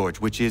Fort George,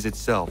 which is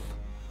itself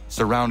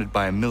surrounded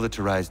by a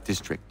militarized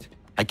district.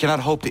 I cannot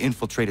hope to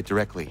infiltrate it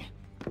directly,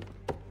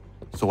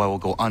 so I will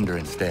go under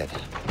instead.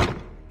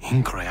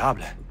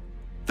 Incroyable.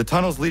 The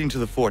tunnels leading to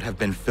the fort have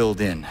been filled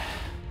in.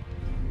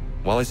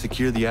 While I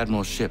secure the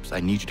Admiral's ships,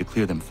 I need you to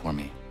clear them for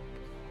me.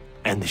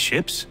 And the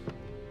ships?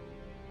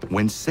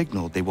 When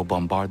signaled, they will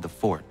bombard the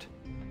fort.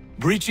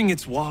 Breaching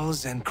its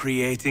walls and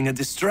creating a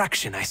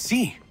distraction, I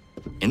see.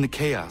 In the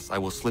chaos, I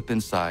will slip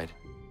inside,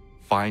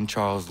 find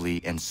Charles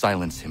Lee, and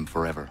silence him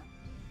forever.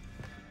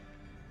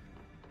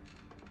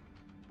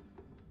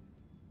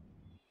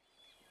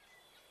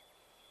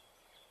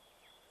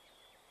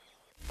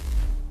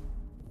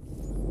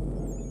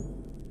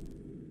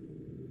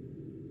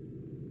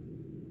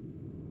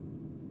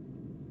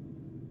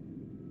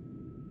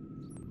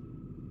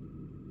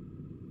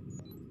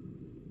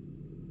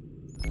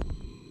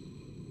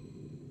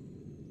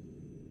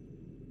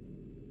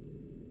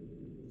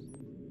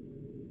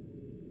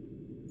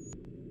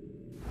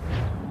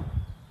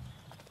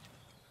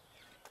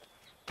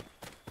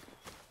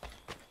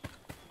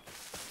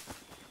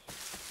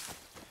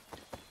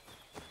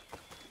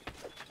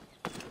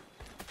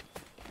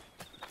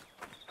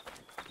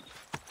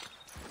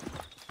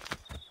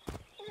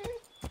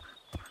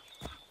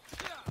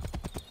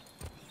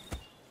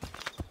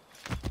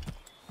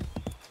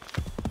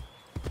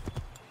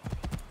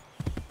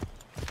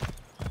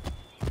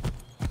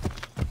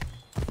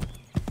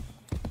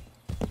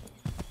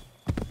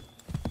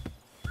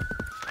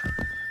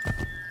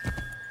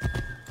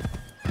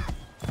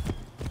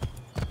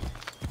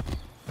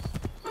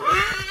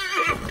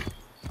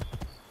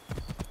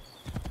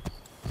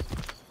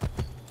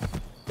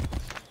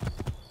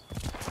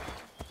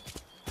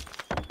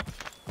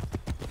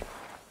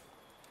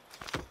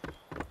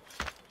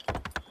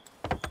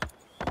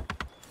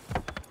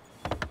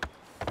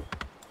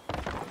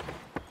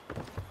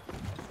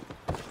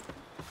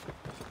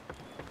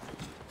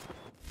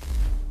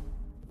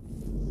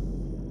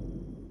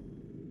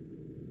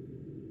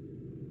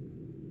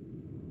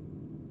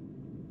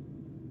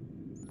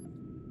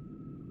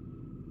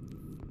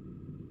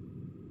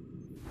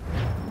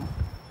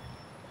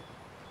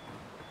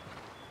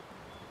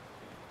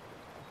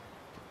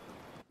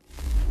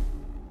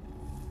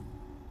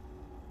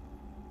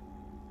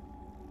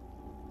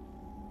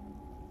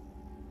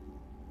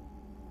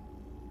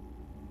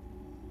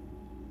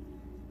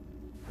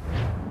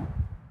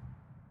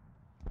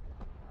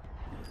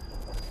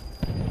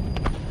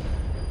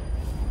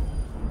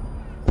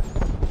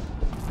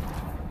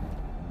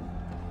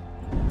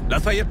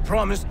 Lafayette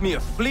promised me a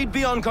fleet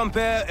beyond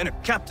compare and a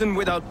captain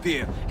without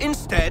peer.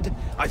 Instead,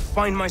 I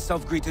find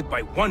myself greeted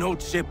by one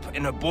old ship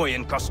and a boy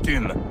in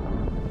costume.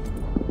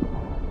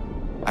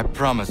 I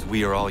promise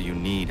we are all you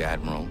need,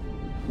 Admiral.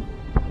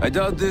 I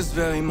doubt this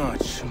very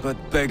much, but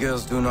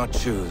beggars do not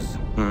choose.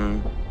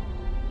 And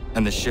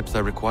the ships I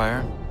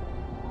require?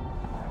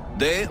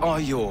 They are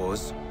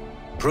yours,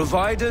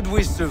 provided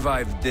we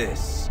survive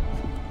this.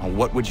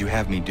 What would you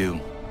have me do?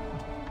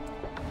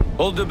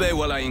 Hold the bay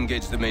while I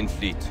engage the main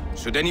fleet.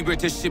 Should any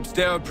British ships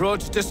dare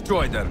approach,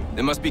 destroy them.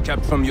 They must be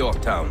kept from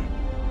Yorktown.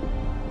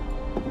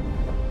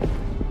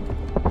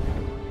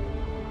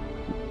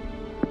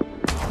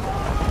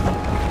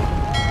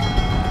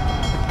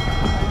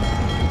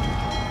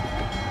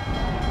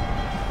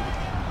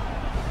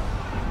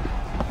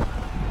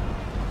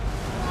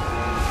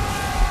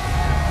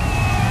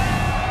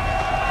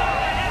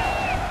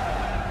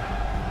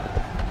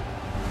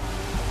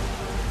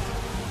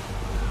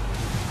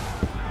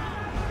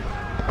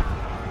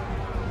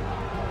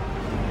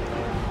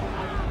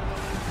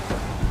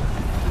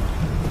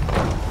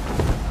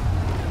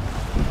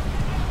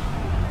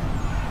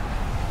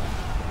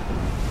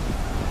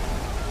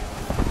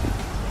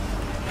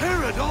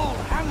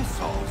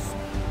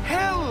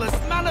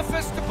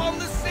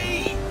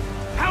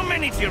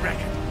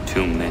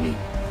 Too many.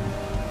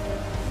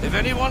 If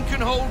anyone can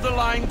hold the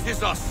line,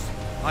 'tis us.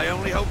 I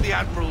only hope the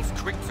Admiral's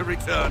quick to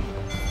return.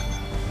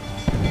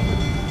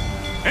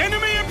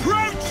 Enemy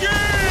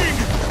approaching!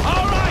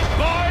 All right,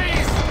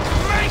 boys!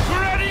 Make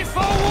ready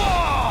for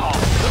war!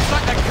 Looks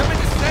like they're coming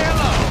to say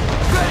hello.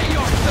 Ready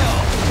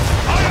yourself!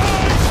 Aye,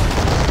 aye!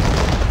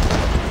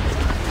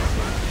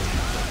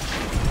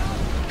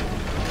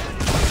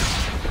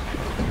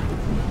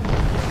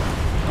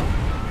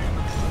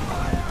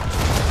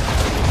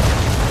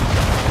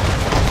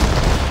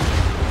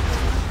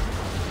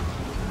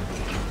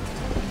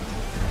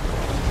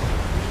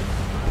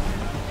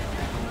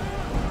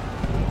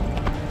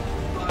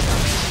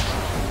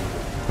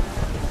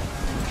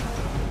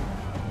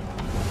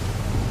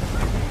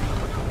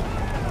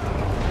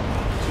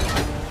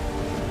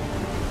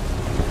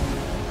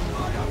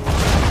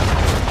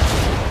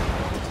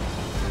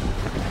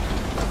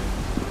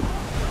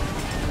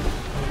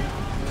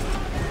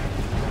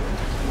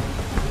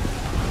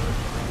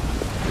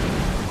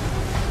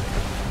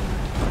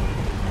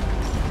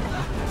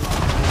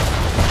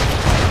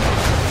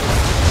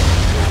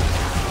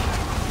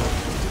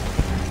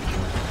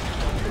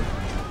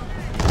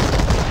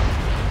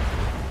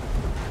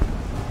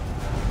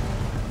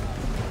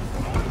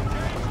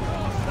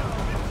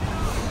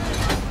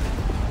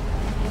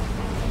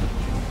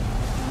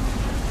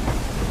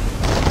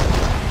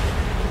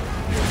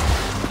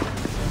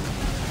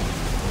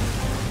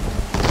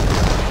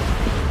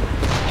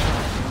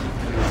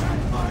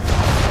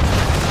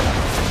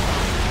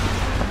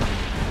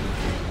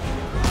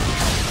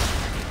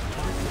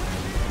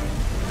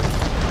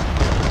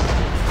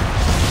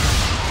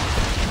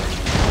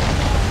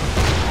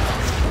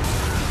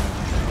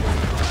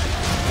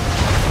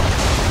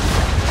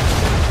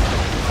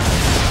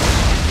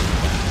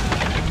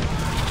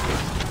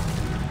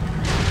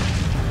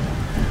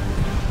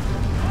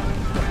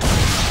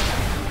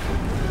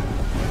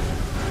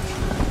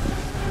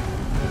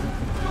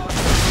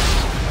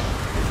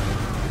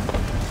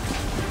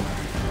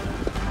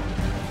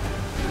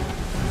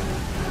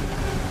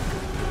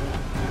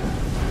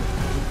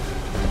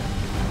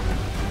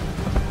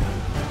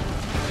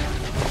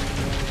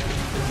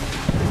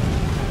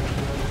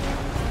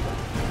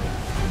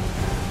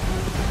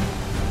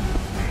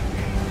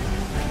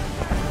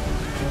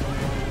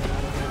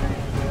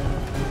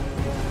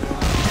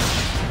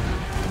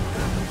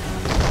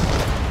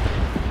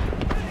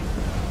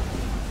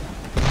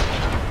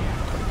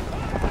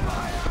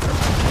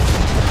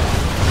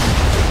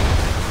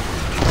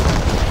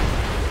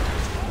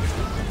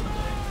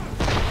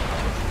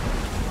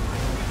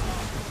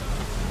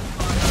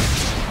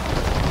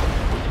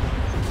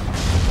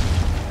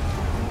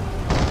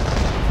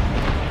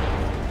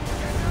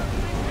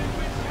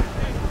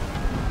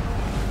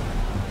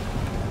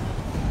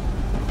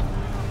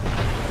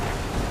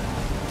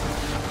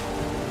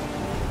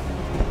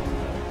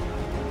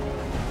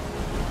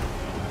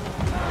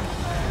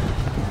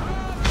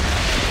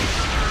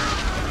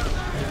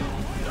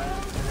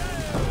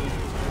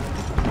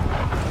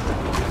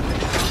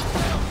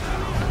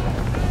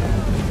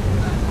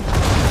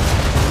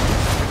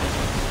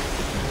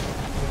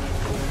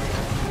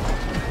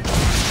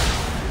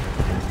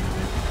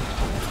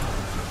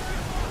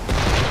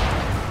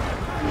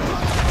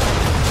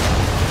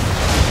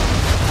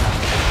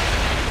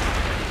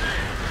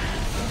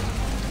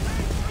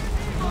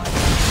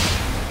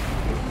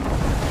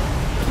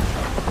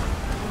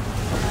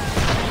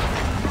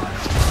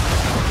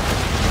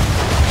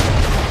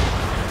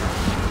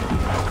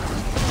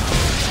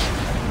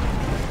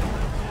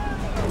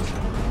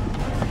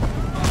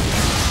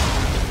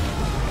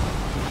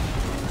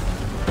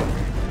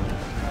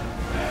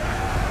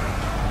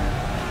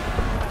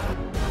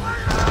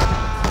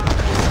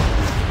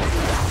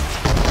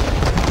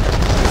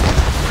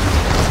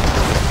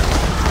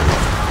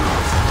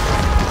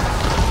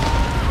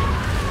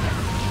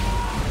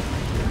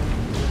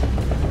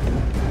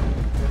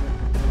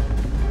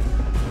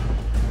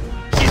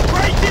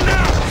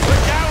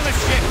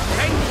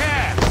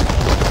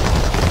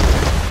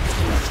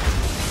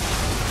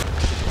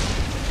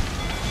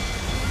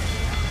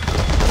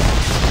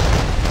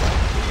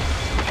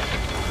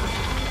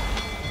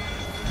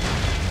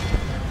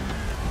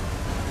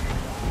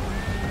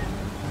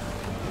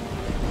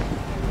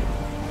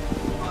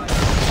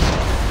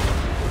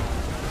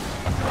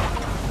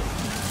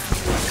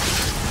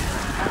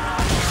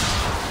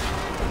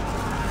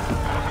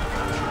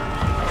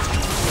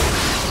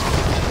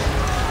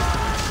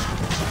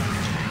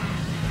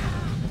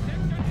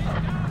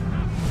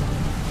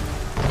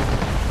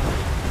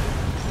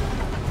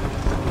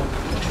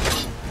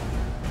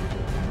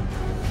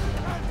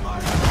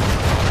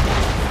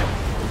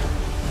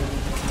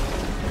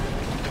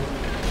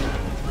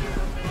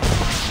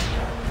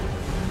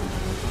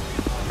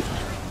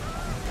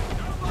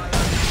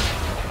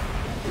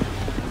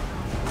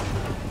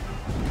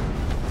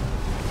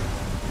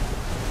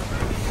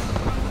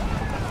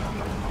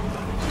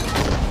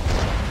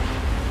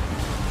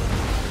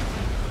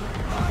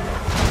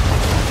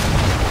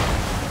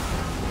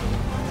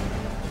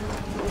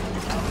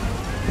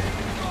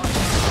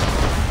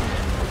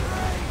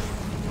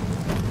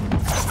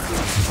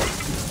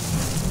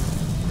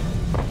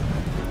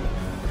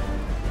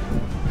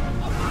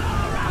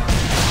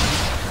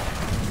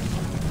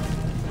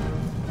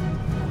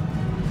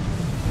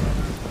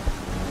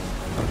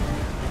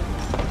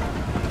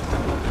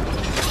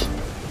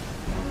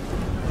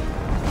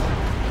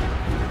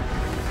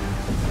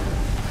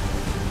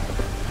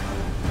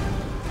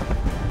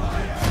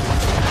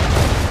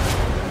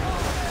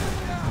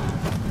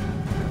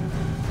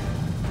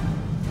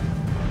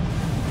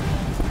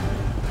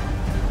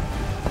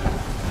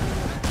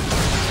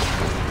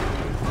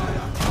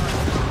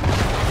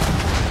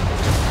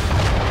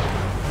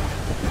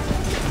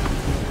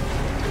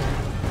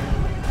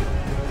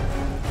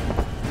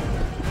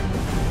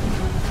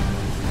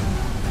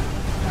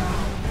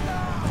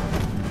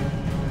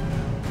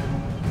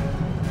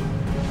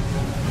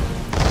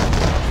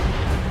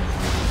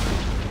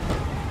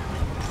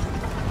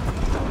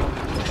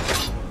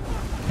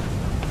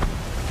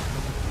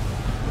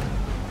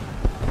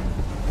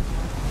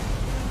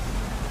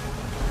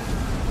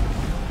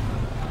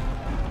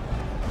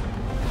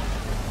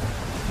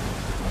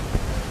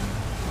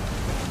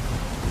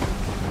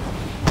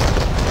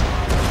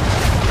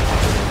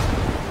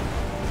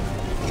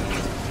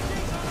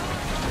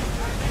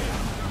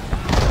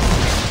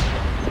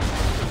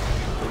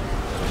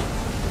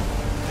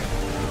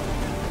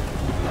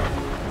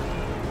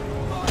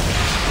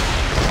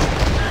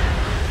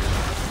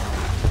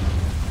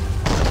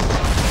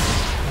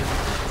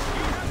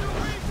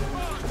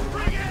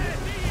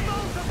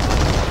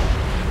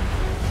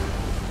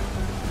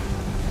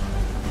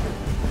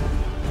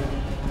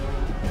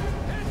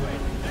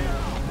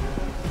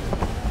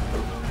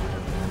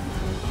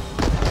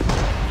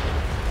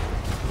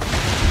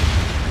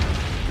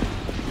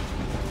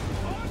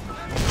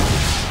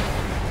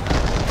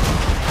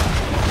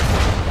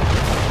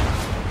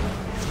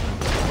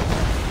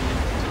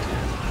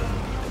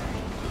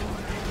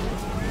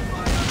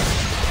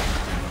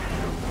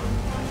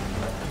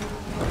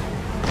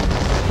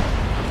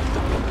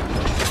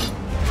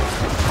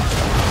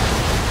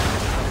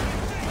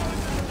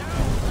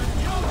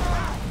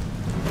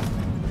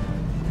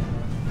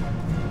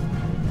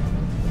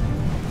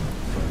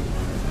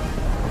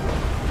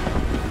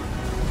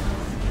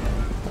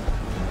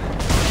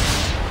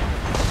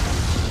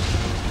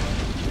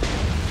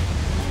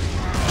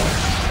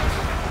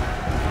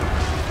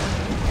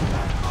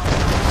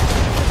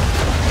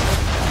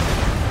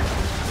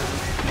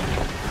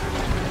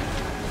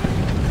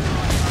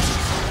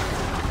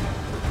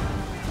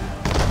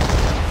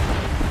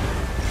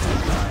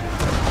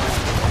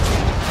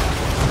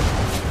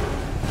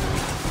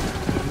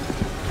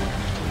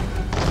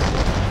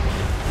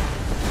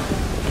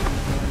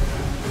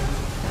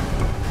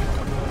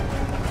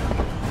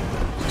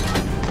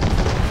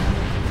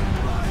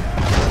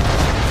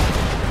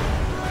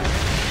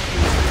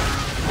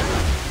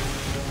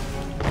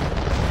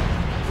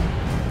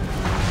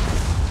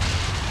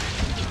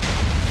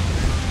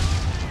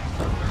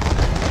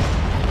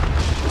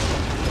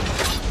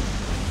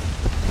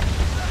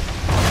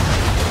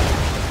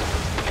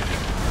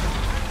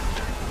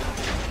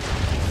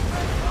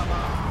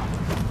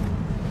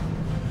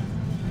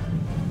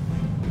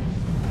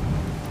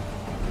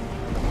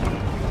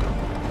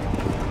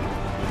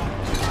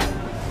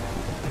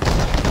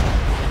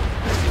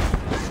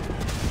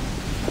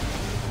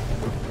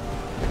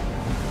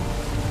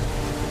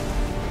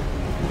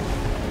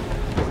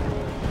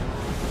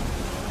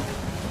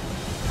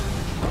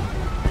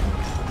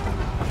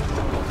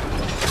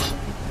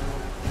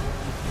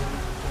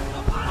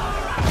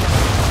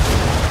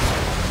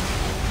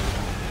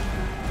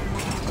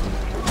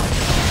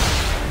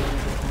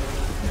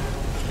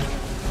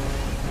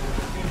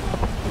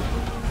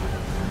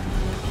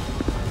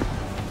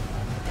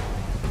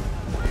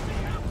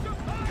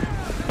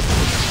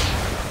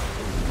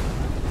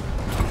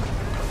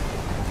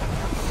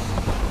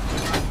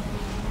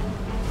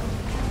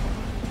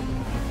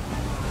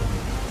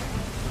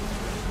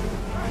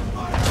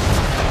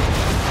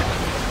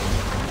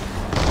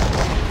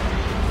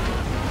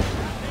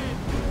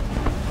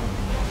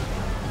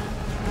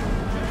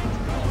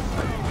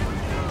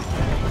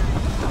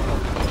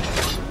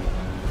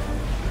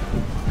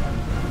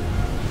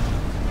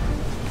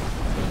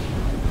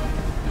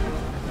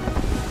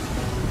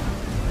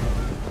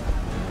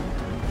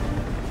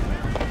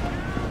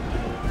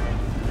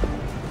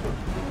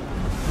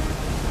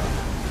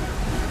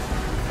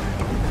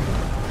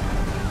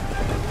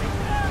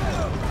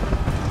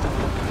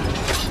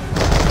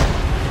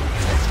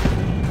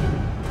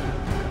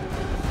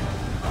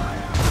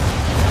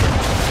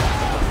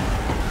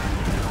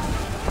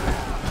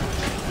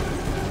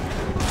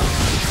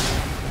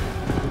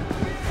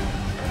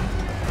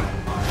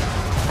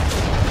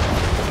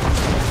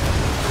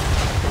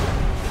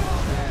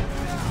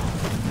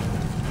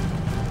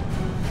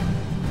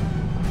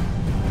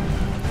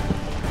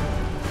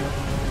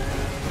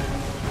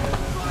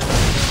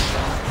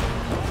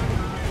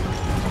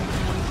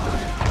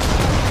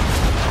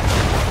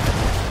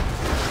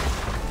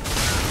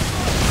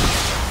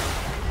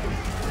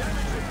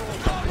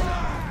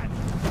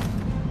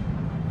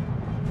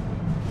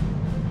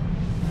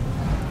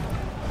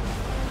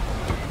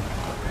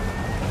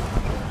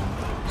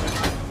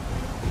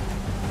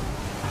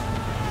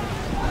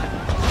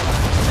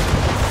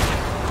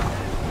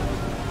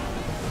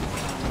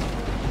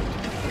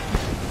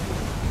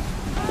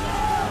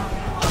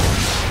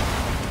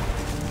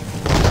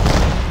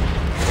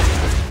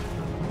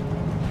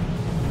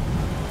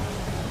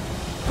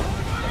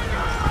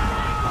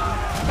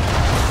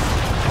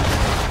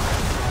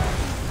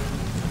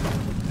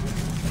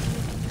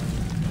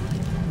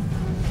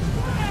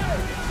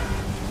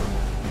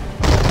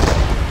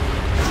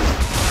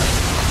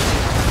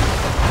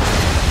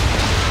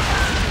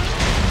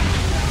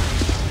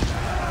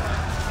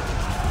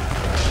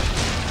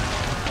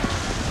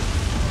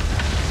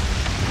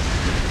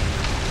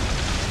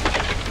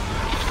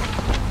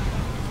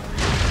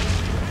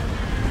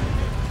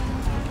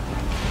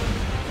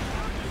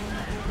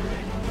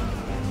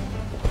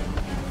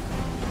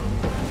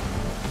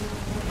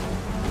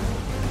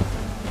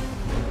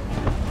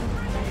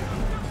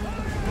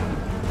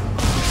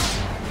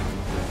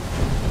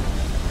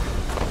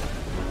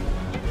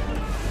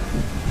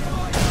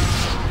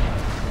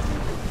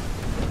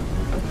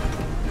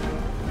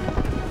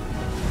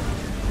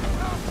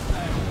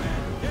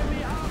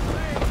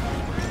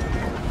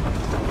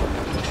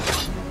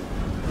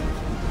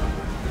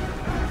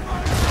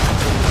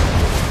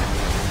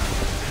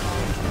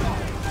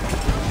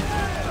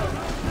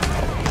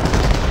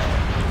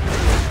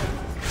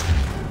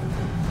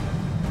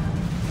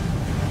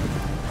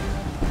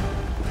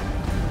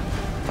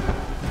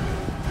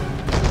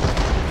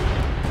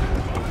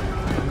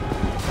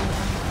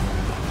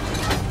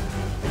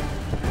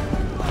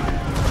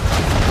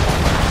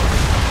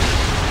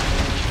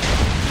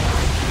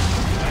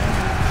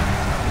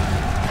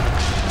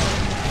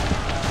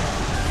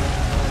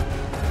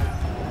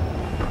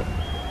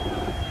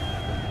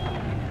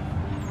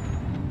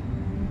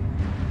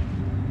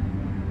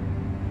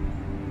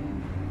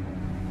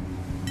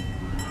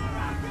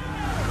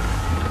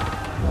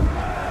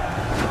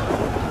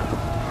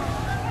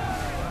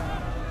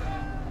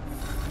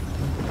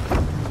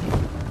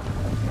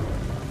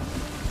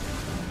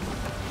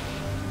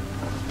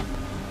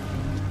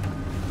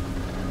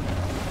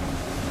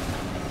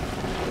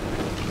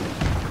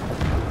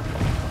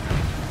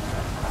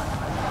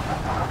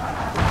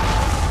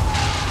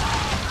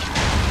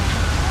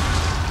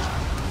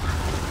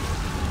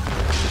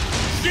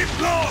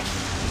 Look!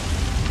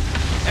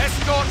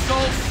 Escort's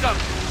all sunk.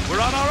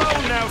 We're on our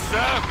own now,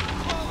 sir.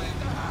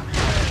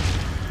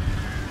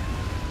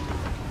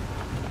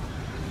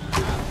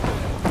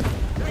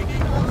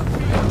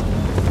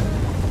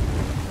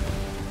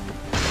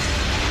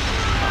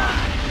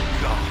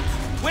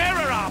 Where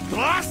are our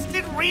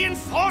blasted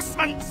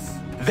reinforcements?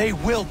 They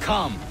will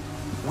come.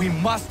 We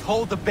must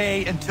hold the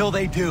bay until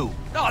they do.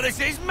 Oh, this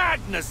is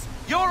madness!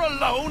 You're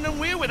alone and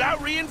we're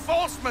without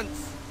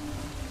reinforcements!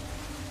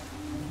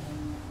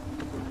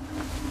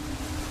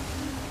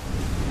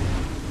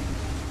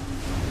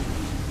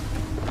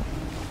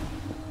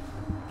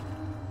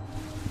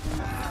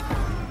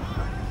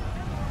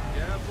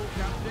 Careful,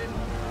 Captain.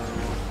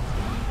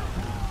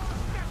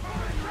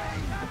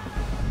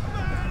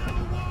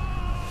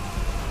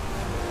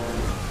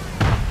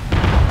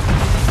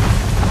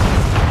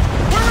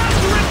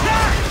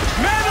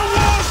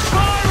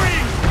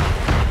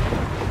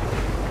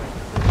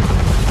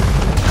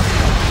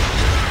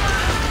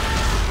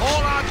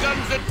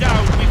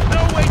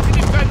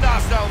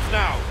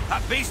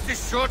 That beast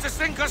is sure to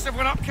sink us if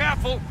we're not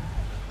careful.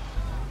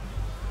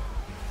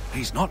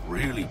 He's not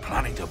really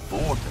planning to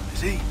board them,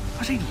 is he?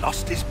 Has he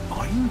lost his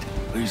mind?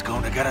 He's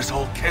going to get us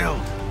all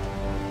killed.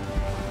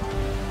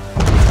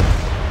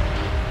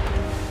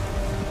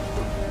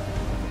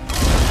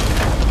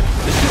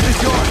 The ship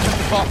is yours,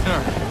 Mr.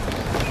 Faulkner.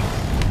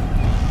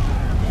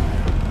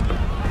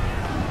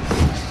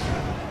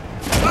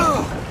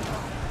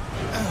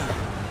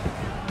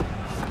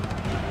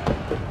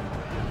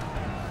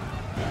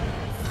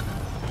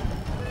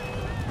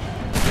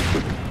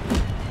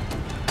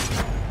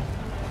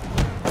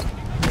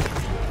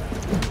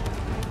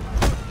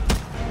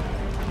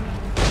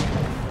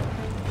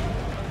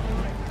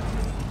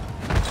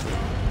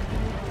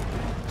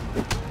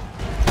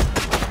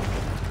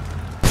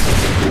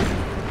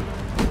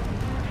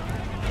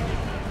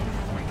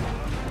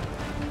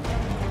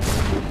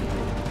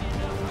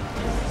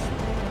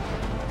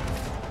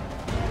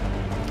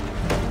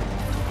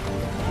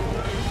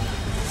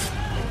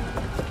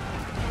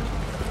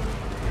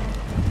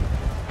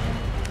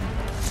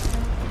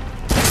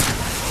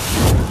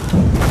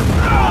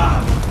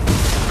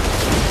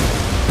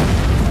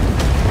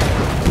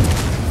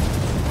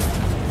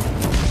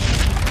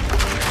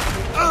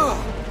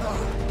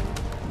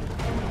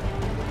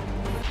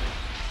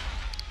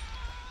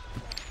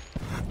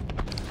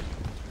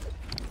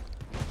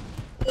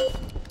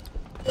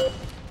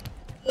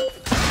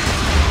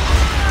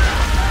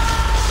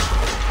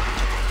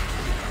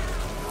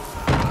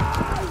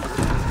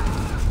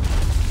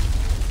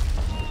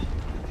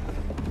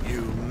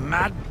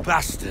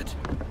 Bastard.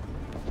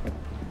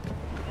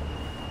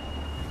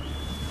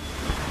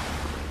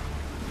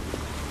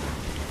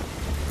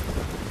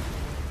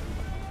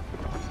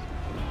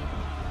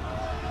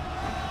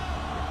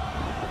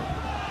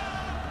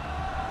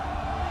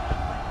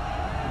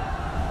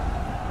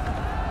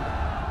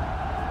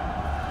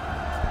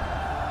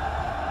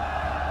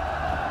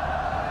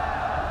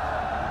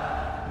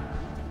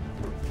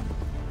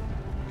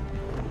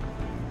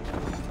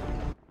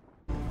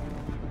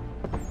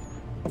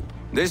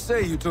 They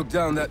say you took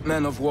down that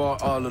man-of-war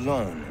all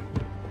alone.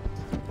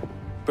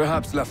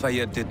 Perhaps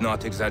Lafayette did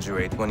not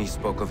exaggerate when he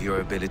spoke of your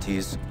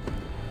abilities.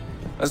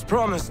 As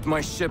promised, my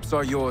ships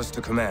are yours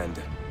to command.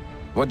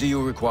 What do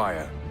you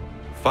require?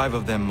 5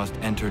 of them must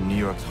enter New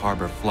York's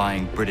harbor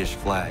flying British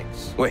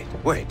flags.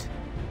 Wait.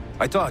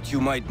 I thought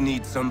you might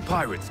need some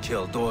pirates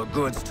killed or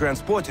goods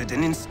transported,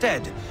 and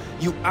instead,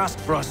 you asked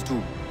for us to,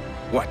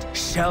 what,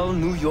 shell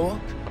New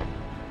York?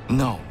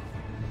 No.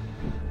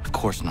 Of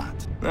course not.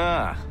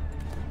 Ah.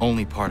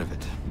 Only part of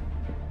it.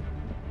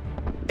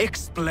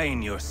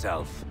 Explain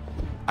yourself.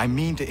 I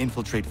mean to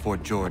infiltrate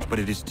Fort George, but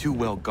it is too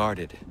well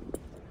guarded.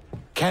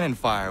 Cannon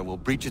fire will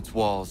breach its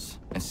walls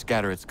and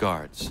scatter its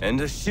guards. And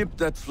a ship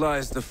that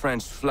flies the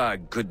French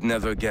flag could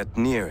never get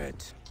near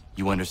it.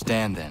 You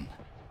understand, then?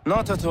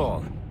 Not at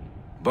all.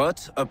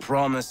 But a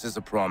promise is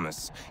a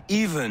promise,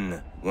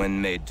 even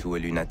when made to a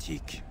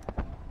lunatic.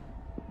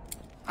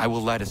 I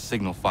will light a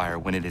signal fire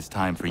when it is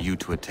time for you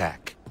to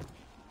attack.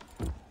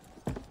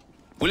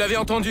 Vous l'avez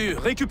entendu,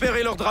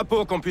 récupérez leurs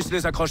drapeaux qu'on puisse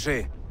les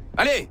accrocher.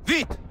 Allez,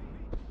 vite!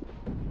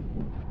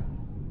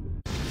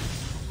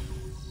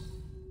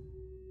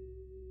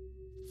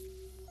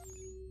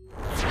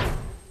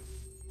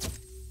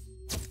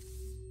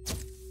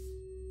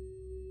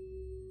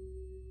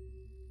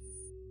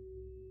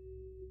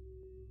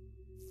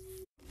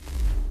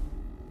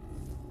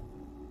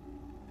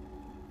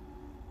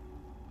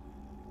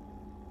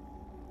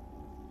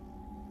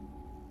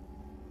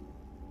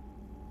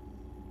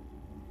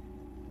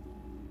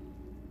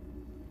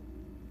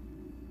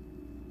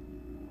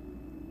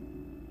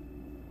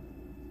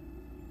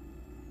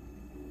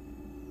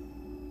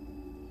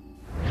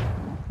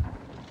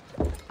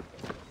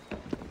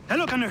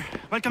 Hello, Connor.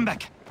 Welcome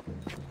back.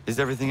 Is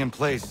everything in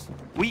place?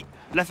 Oui.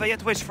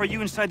 Lafayette waits for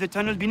you inside the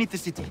tunnel beneath the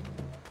city.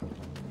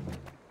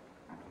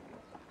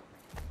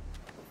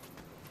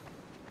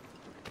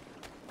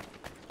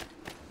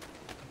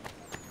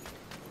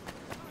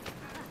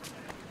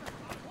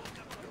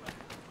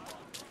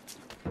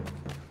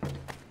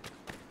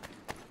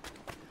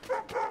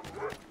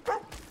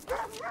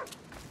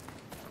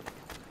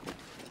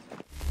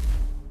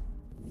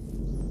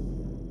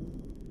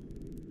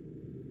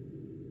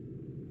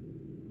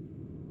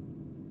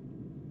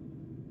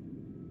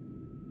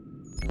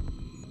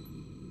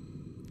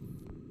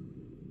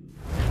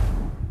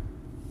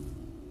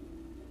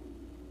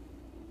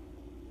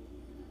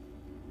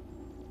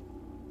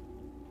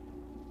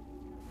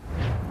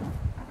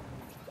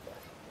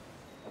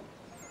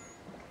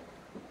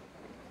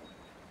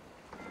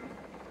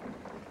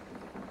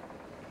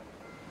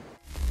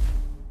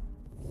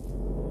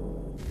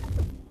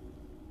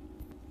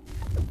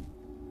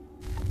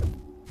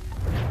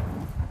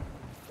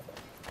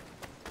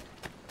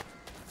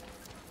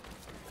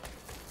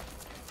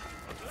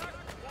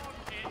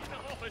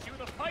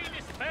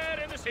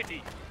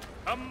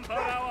 Come for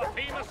our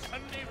famous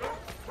Sunday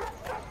roast.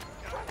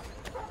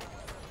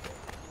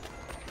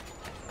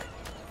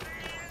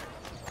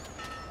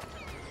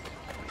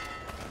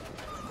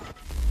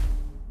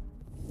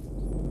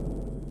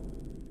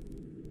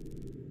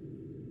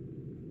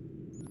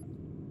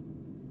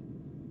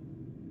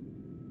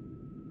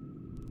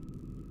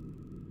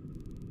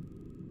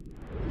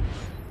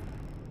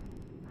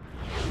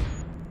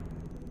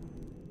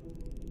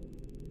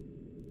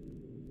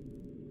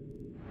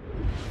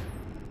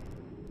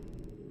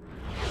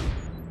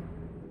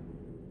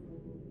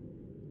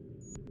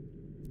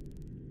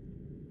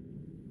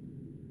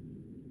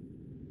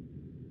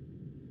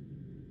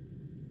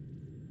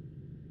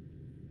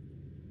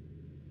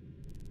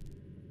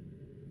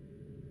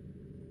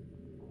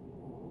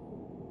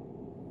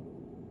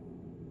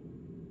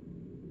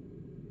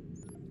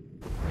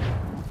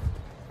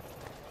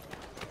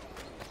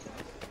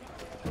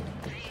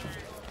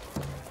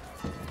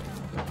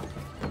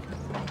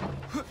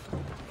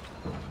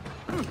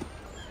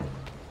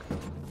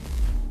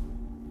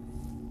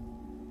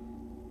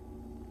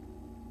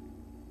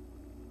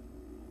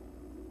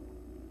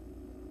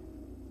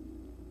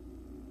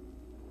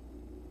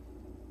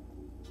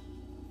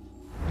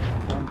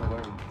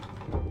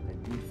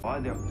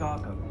 Their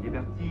talk of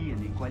liberty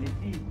and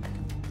equality.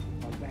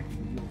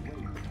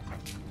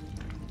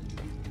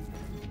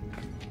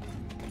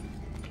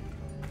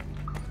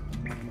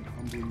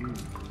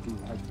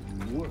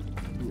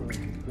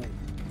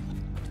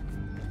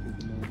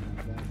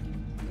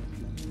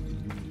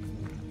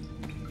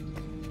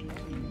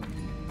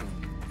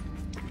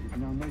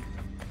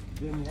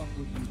 Then what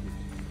would you do?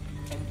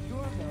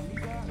 Ensure their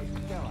leader is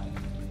sterile.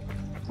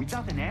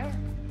 Without an heir,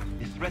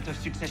 the threat of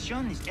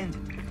succession is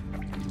ended.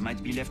 It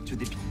might be left to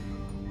the people.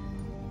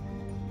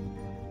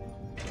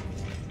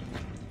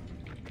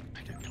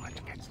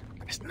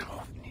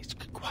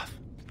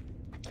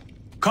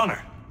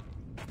 Connor!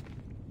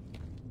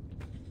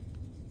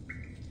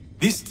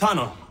 This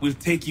tunnel will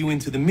take you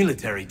into the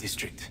military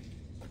district.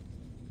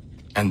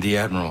 And the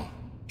Admiral?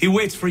 He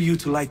waits for you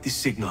to light this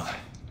signal.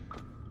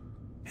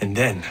 And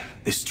then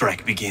the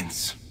strike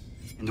begins.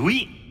 And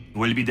we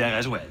will be there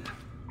as well.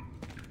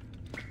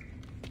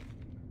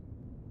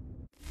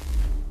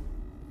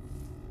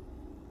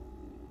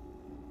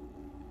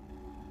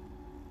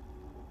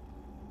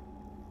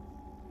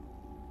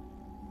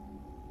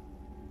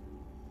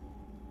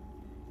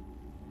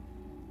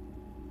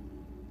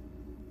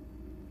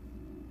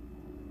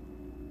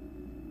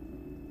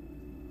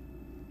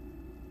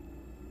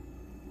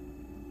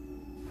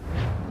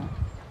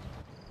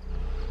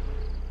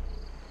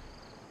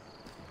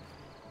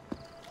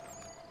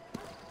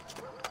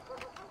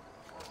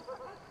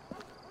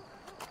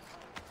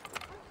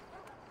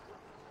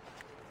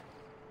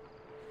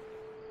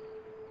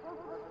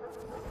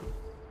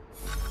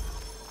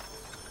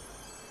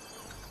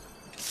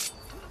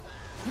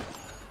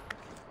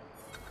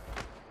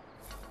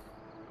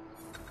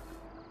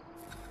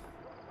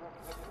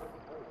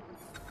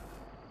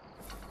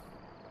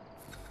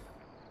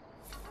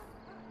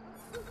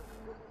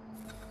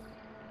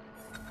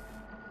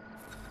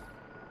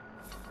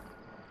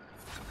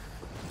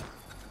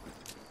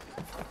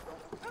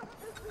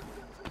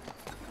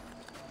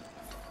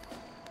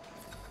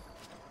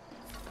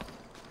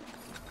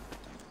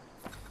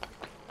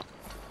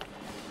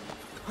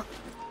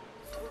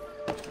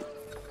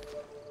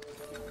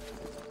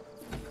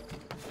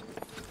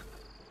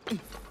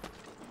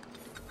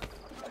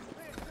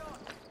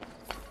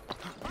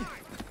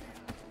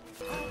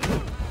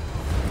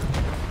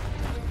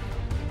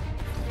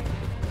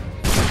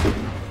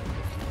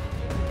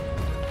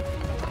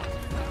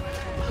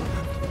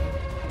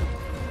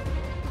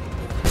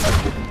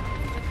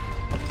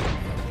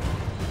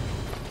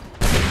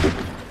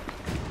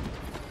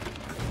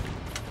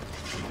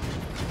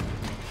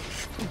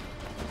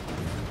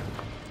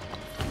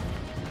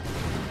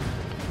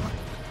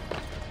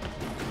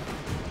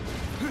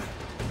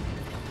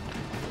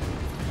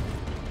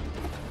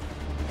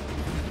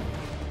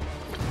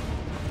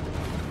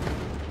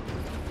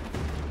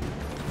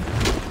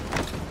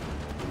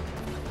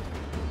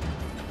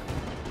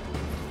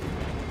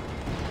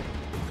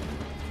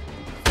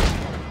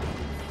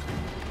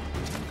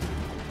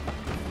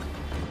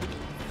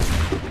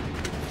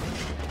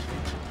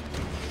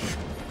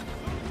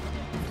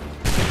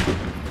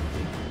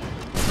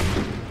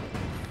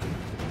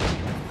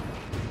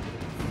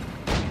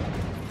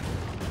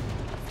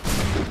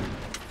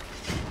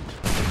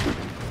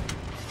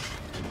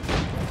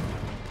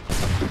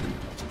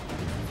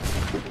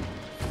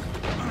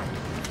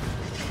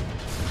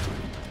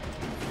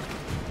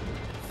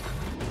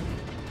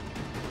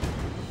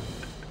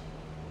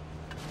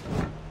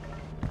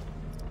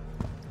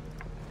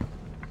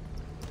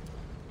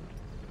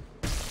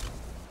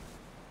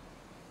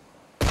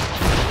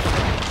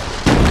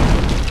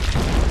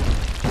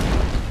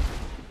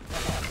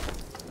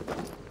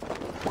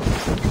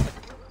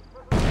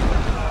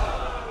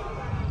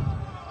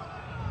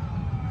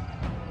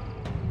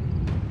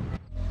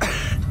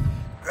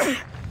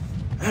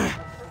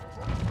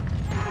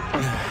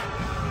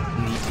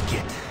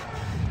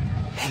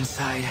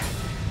 by the...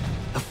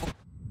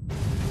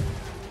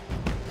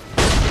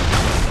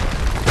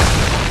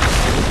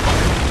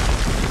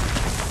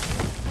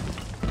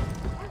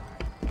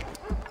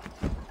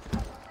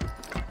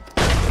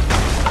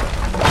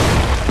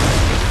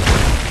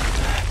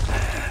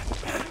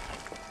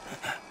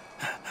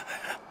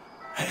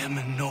 I am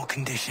in no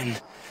condition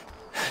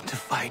to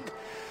fight.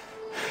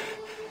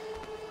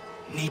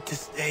 Need to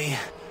stay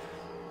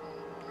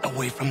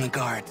away from the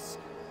guards.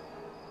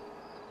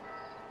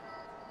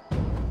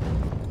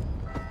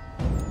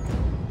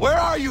 Where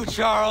are you,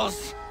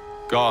 Charles?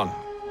 Gone.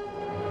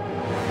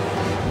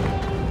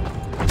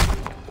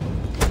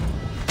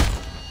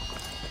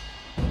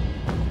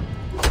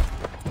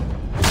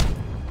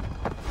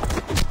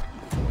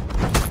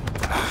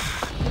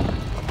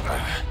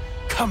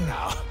 Come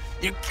now.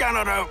 You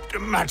cannot hope to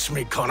match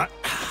me, Connor.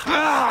 For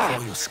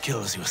all your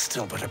skills, you are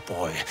still but a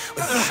boy,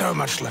 with so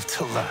much left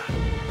to learn.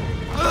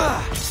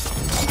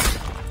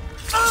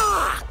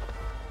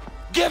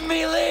 Give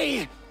me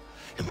Lee!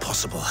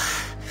 Impossible.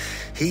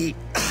 He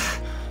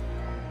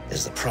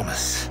is the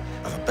promise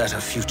of a better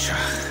future.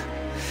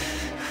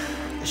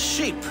 The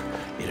sheep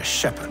need a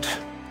shepherd.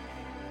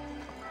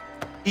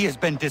 He has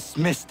been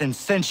dismissed and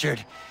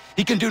censured.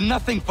 He can do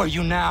nothing for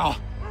you now.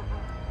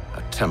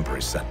 A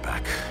temporary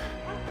setback.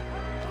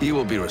 He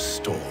will be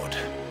restored.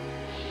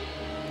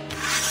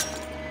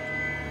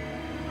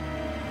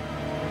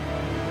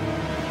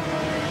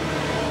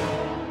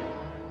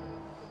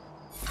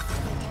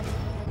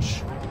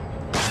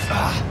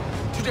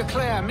 To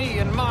declare me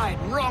and mine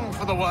wrong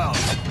for the world.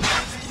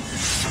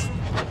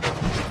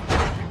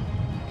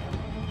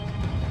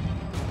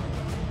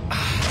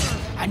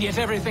 And yet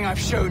everything I've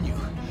shown you,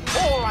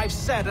 all I've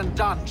said and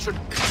done should...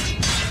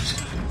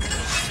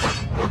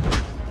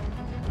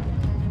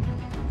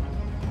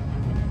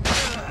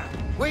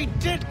 We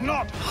did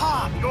not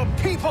harm your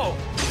people!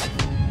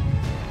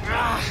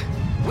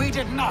 We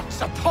did not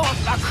support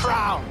the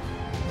crown!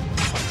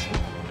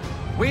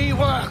 We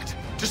worked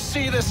to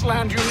see this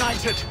land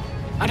united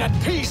and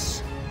at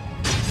peace.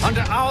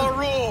 Under our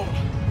rule,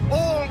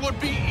 all would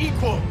be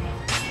equal.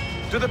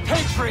 Do the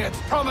Patriots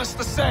promise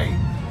the same?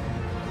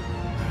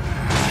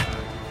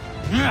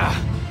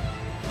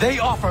 They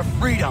offer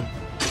freedom.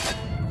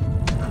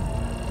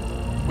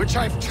 Which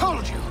I've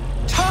told you,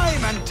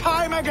 time and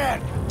time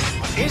again,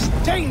 is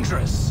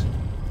dangerous.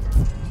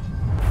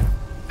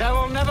 There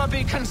will never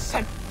be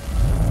consent.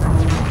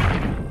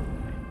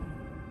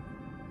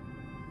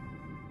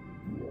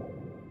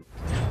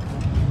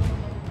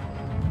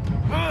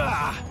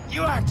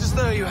 You act as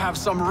though you have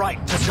some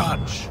right to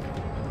judge.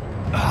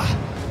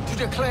 To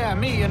declare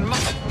me and my...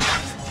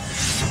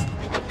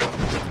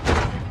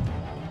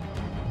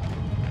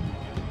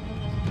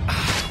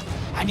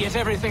 And yet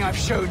everything I've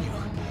shown you,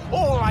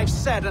 all I've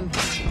said and...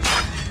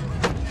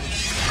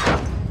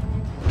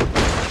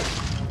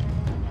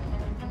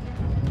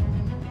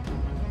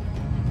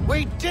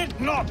 We did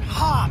not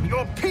harm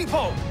your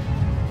people!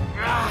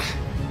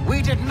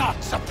 We did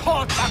not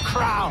support the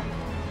crown!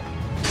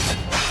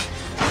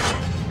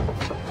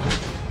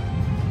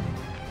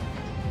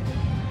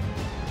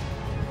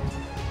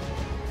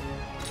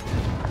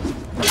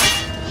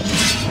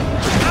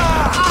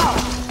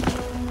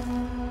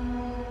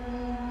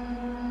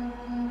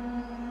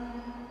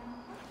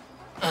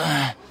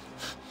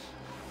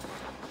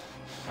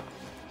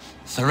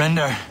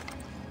 Surrender,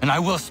 and I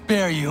will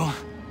spare you.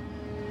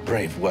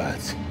 Brave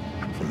words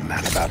from a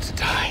man about to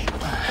die.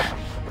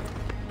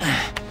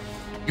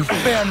 You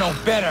fare no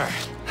better.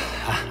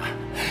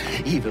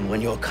 Even when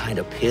your kind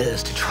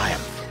appears to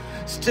triumph,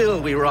 still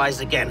we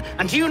rise again.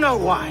 And do you know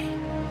why?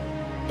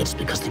 It's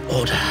because the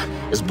Order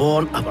is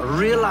born of a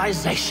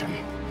realization.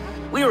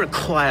 We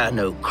require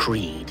no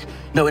creed,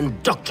 no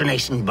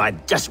indoctrination by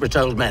desperate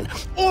old men.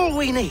 All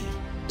we need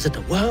is that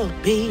the world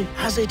be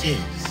as it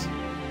is.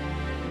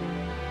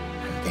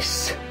 And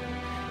this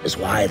is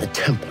why the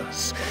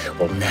Templars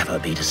will never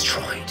be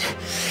destroyed.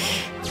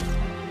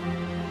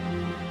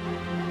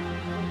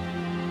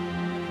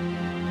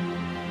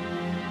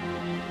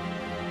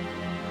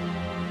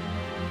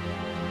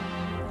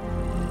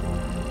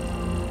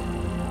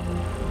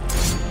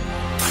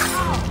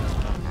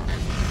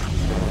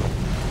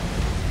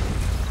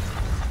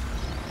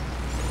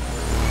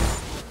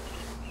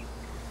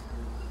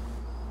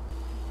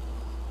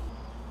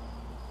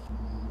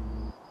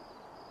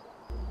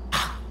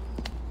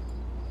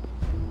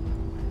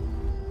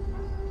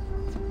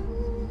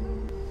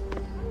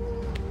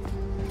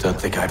 Don't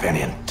think I've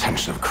any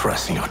intention of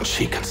caressing your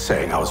cheek and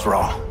saying I was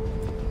wrong.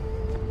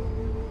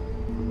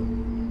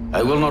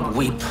 I will not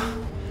weep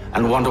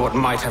and wonder what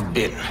might have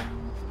been.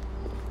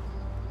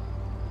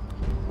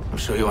 I'm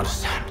sure you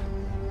understand.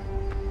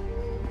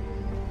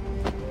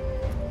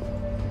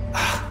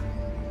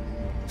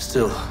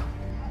 Still,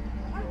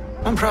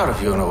 I'm proud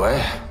of you in a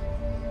way.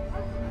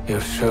 You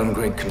have shown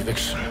great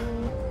conviction,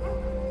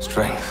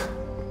 strength,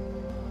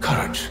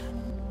 courage.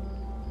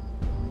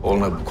 All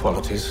noble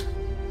qualities.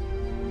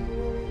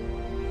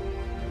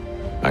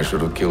 I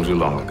should have killed you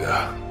long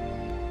ago.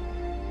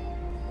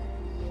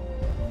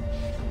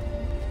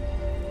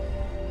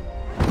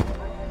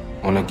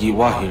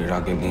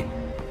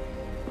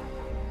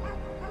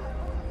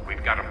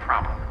 We've got a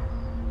problem.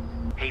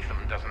 Hatham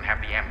doesn't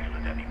have the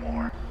amulet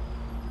anymore.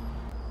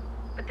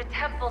 But the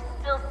temple's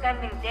still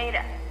sending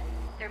data.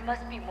 There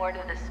must be more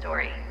to this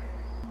story.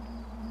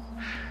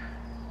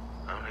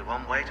 Only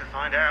one way to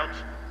find out.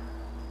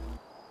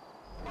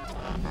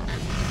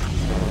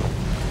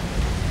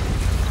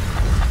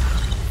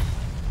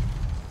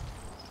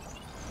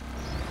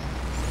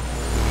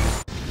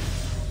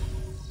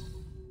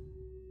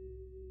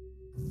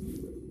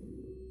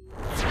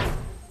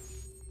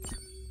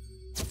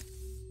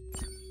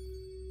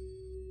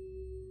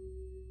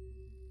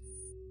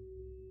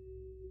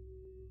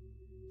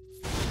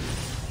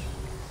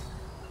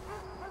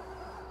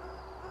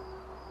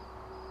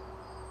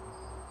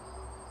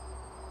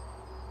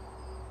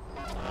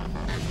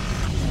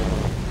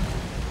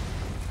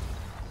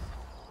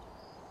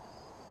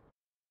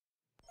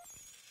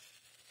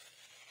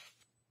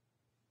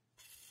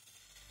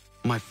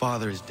 My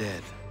father is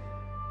dead.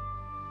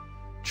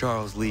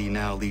 Charles Lee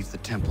now leads the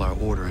Templar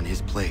Order in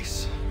his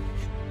place.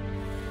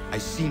 I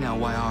see now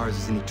why ours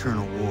is an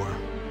eternal war.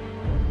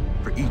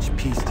 For each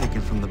piece taken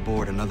from the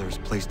board, another is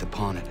placed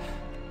upon it.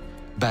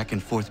 Back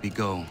and forth we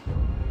go.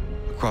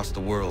 Across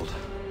the world.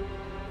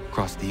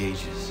 Across the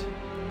ages.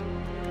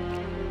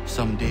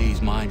 Some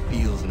days mine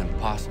feels an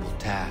impossible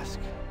task.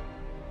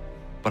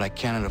 But I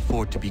cannot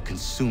afford to be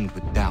consumed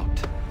with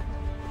doubt.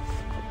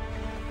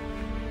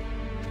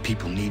 The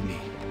people need me.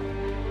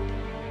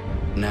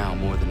 Now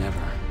more than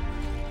ever.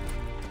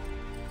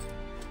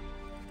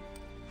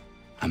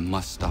 I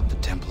must stop the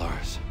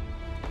Templars.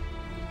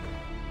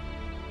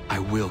 I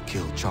will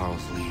kill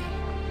Charles Lee.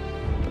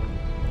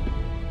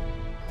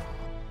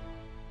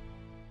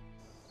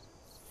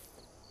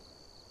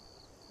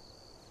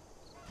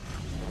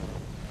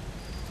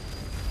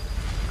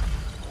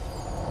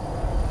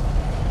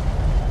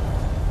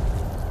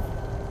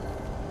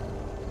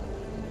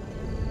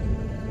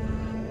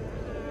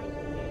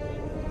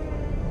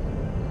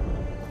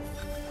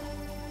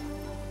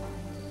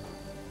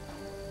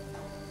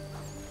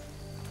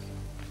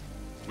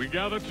 We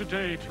gather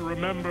today to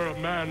remember a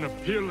man of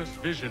peerless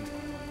vision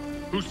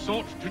who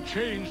sought to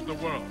change the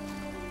world.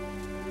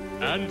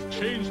 And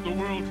change the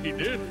world he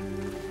did.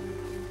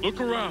 Look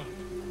around.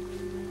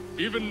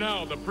 Even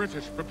now the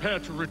British prepare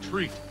to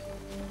retreat.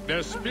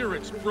 Their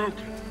spirits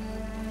broken.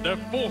 Their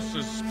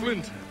forces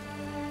splintered.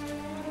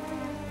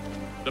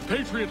 The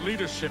Patriot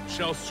leadership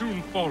shall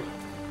soon follow.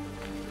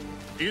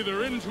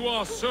 Either into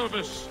our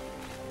service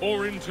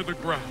or into the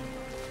ground.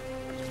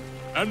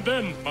 And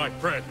then, my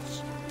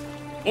friends,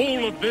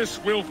 all of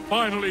this will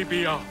finally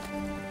be up.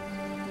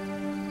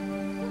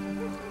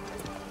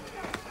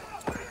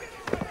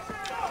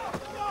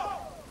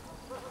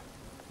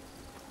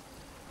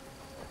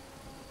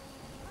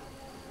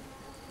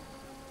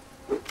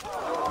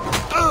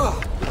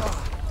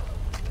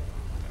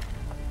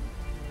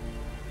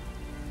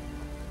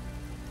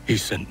 He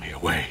sent me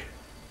away.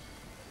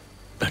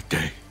 That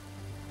day,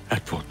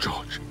 at Fort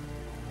George.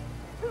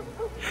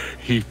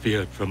 He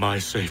feared for my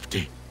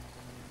safety.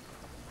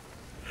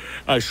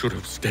 I should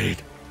have stayed.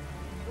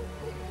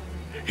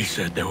 He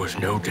said there was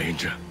no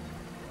danger.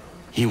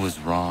 He was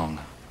wrong.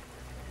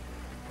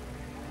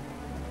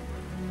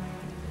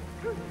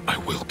 I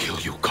will kill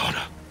you,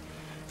 Connor.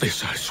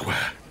 This I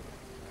swear.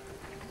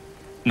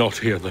 Not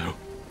here, though.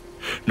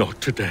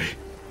 Not today.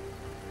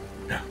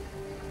 No.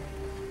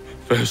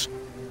 First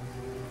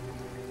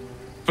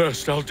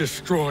I'll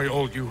destroy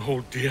all you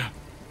hold dear.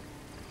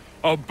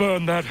 I'll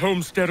burn that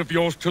homestead of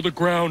yours to the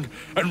ground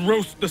and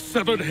roast the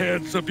severed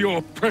heads of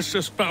your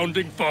precious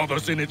founding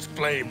fathers in its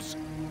flames.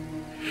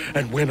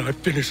 And when I've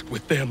finished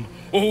with them,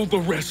 all the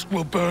rest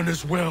will burn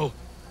as well.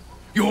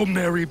 Your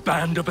merry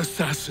band of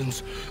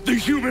assassins, the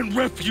human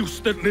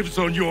refuse that lives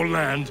on your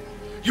land,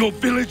 your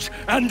village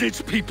and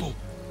its people,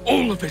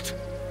 all of it,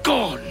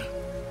 gone.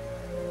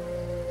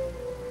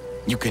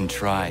 You can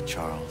try,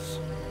 Charles.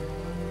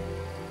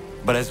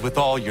 But as with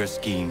all your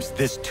schemes,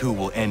 this too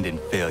will end in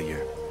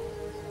failure.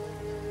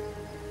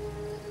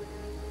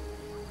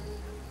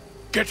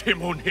 Get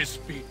him on his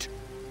feet.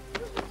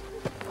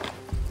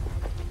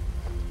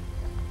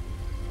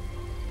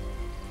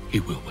 He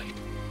will wait.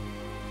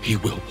 He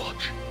will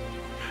watch.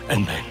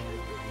 And then,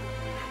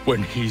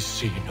 when he's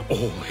seen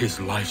all his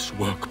life's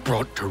work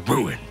brought to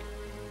ruin,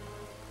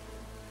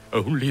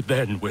 only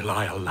then will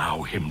I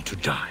allow him to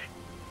die.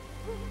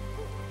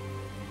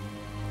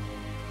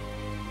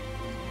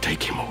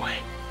 Take him away.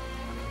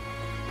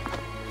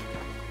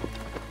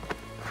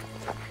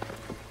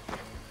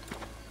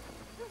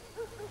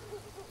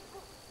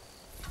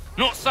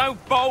 Not so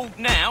bold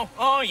now,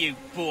 are you,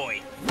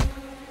 boy?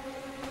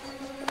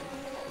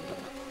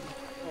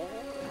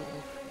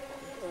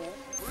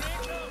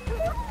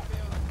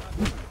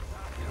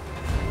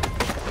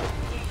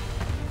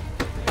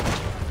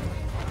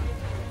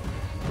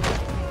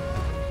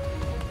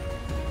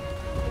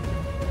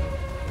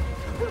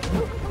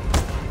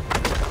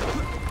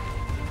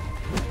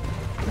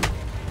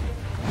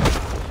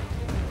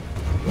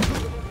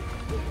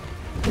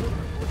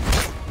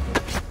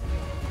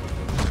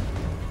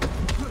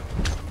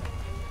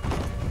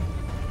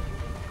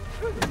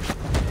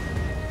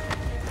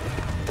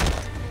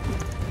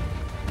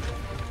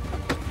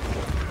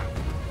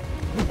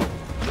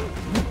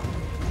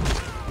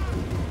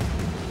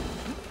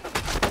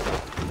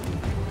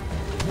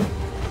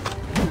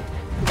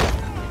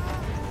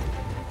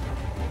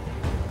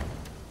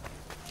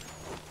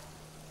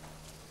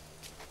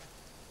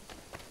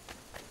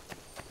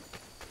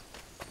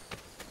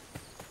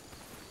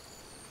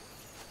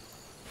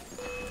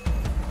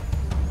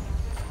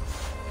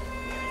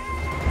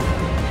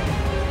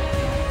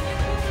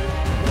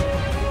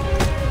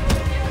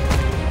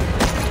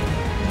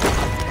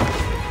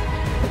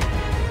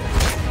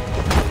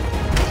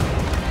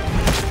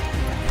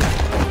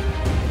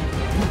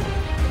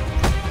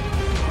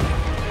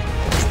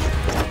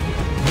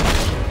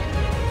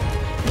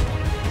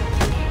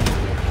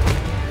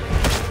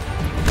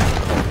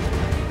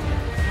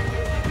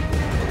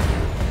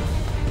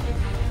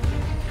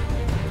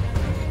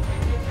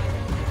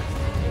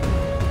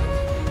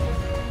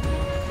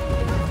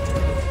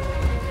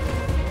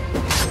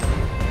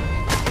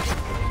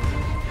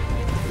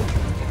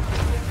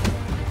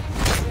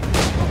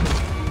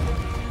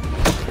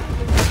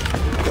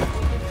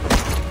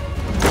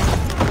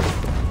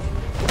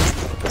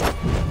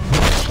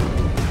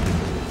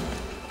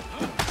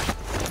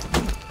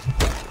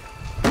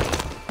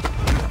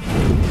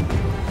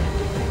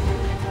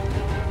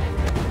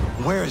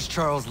 Where is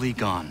Charles Lee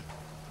gone?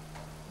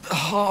 The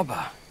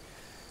harbor.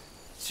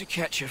 To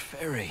catch a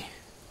ferry.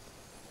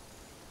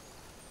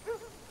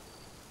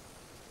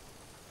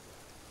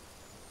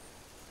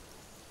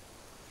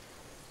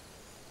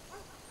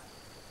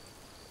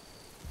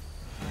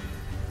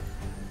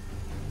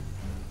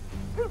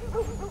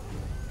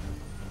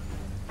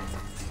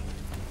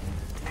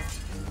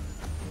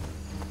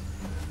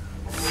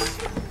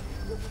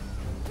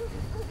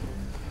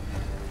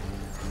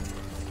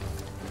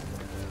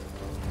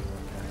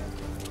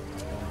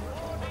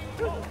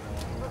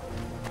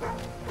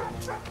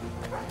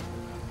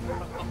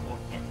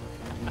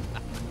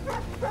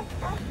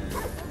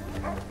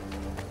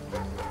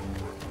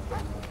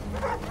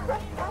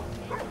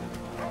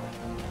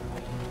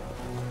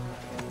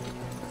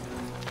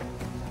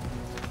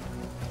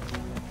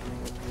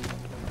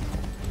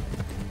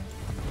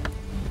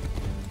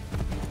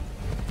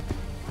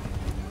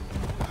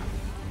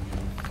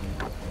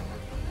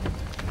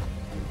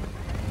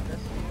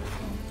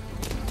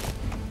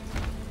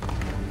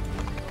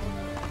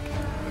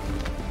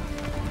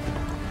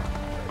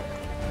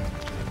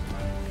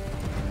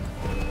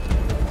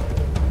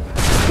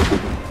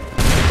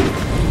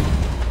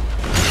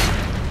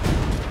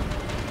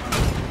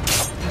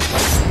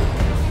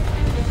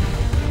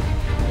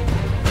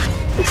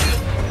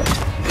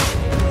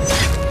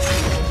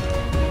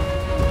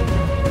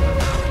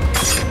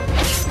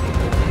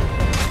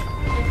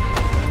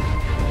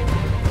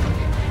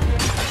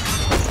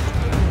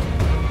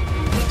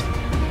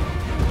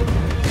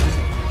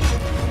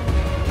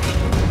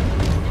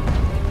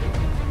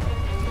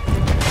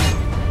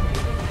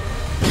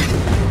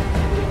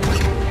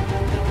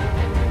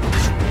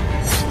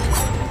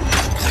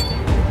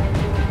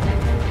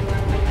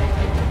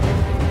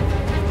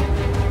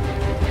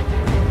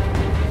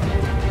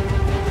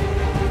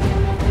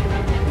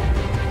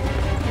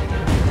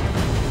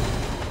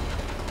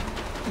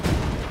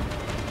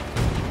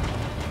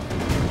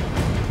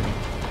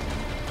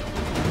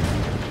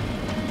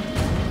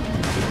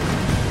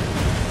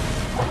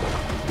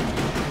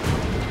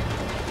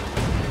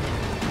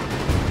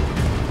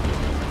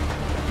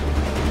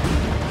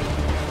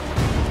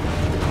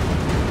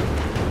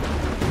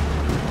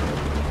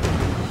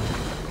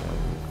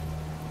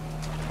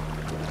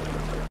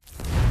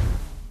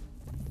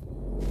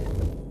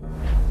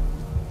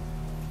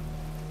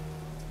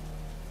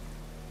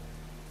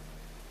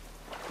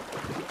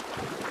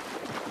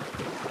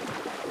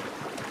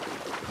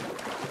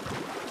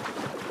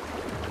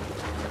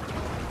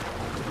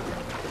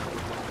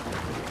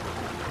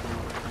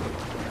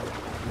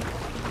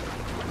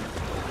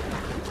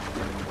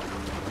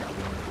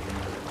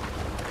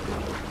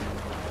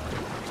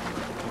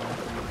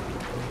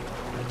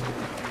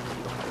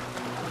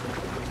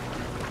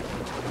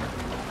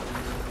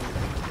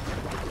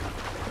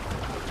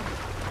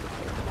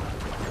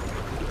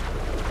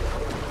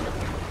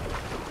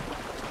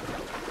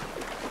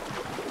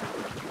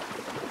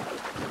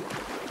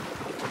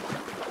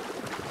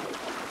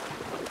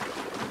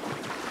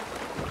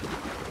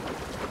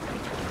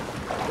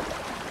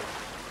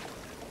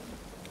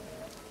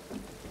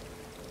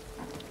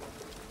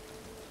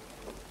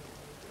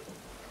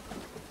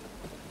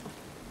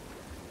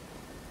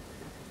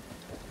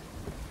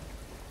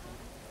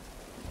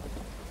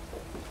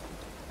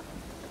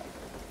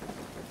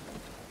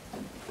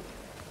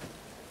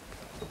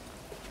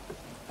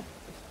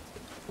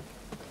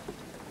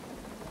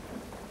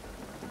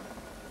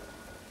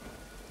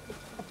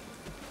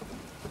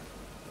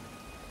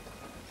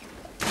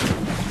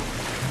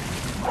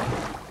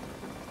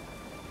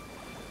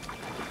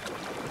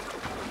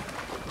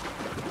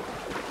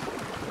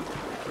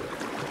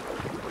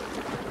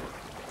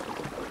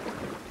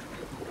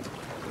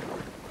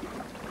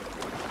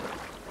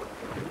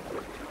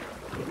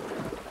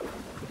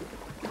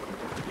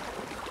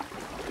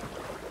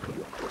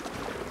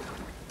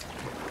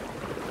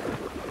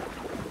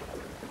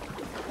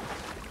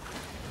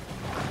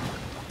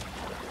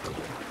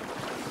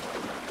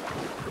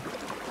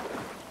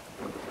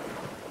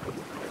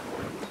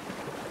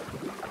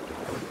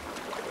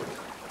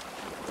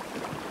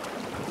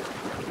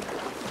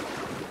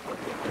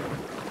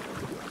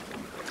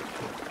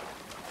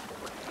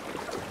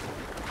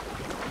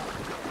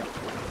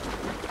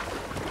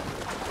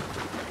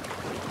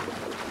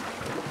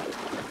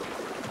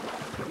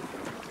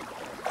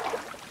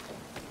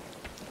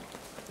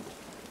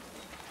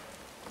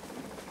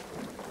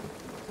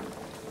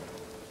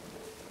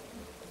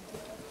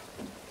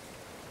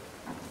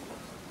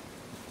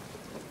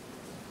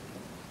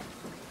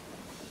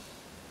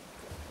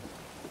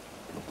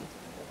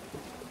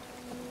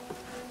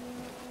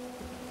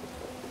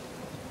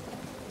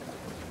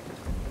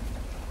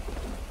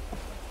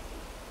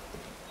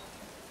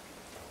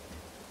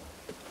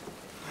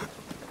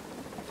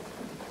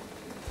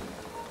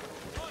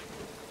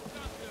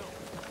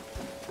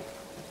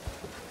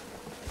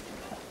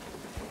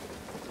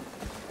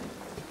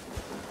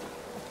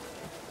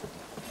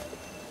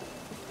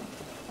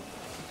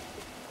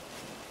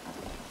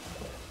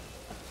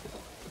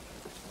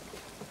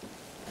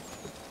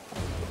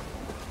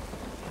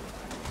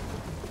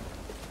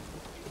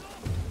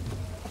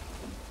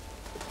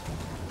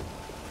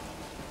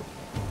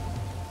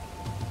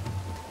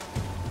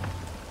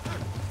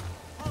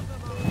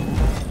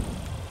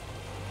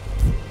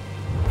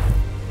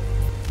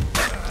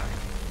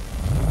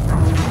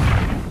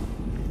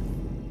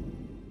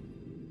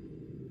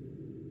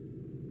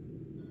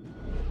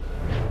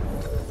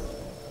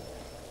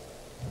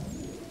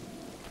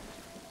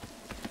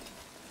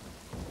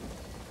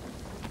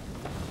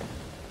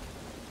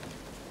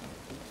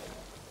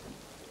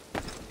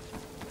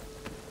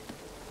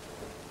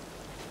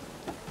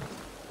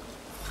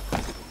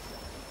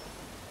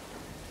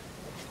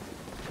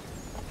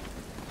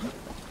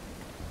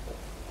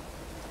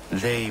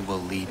 They will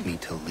lead me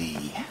to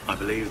Lee. I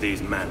believe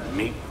these men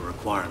meet the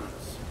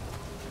requirements.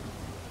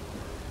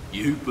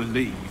 You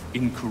believe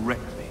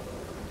incorrectly.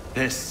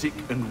 They're sick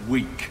and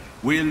weak.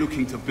 We're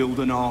looking to build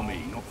an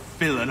army, not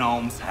fill an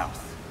almshouse.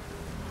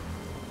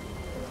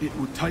 It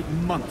would take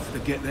months to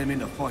get them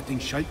into fighting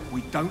shape.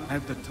 We don't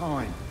have the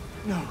time.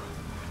 No.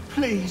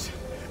 Please.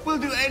 We'll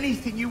do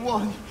anything you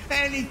want.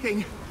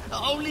 Anything.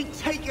 Only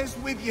take us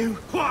with you.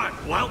 Quiet,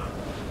 whelp!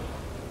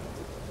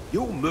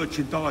 Your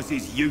merchandise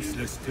is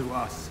useless to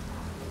us.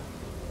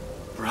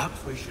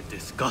 Perhaps we should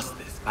discuss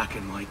this back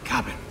in my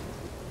cabin.